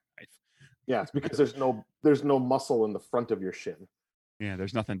a jackknife. Yeah, it's because there's no muscle in the front of your shin. Yeah,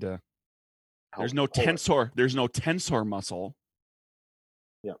 there's nothing to. There's no tensor. There's no tensor muscle.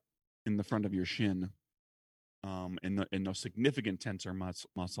 Yeah. In the front of your shin, and no significant tensor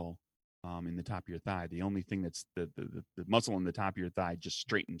muscle, in the top of your thigh. The only thing that's the muscle in the top of your thigh just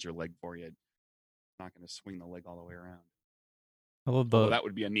straightens your leg for you. It's not going to swing the leg all the way around. Although that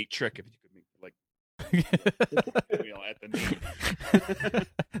would be a neat trick if you could make at the knee.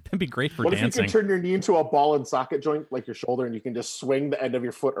 That'd be great for what dancing. If you can turn your knee into a ball and socket joint like your shoulder, and you can just swing the end of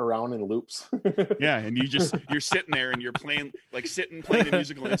your foot around in loops? Yeah, and you're sitting there and you're playing playing a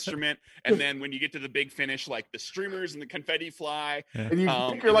musical instrument, and then when you get to the big finish, the streamers and the confetti fly, and you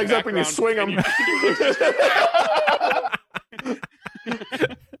pick your legs up and you swing them.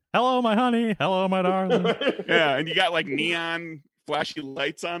 Hello, my honey. Hello, my darling. Yeah, and you got neon flashy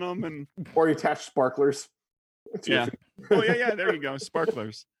lights on them, or you attach sparklers. Yeah. Oh yeah. There you go,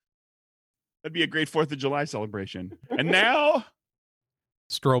 sparklers. That'd be a great 4th of July celebration. And now,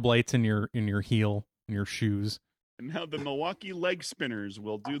 strobe lights in your heel, in your shoes. And now the Milwaukee Leg Spinners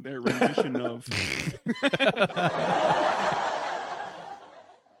will do their rendition of.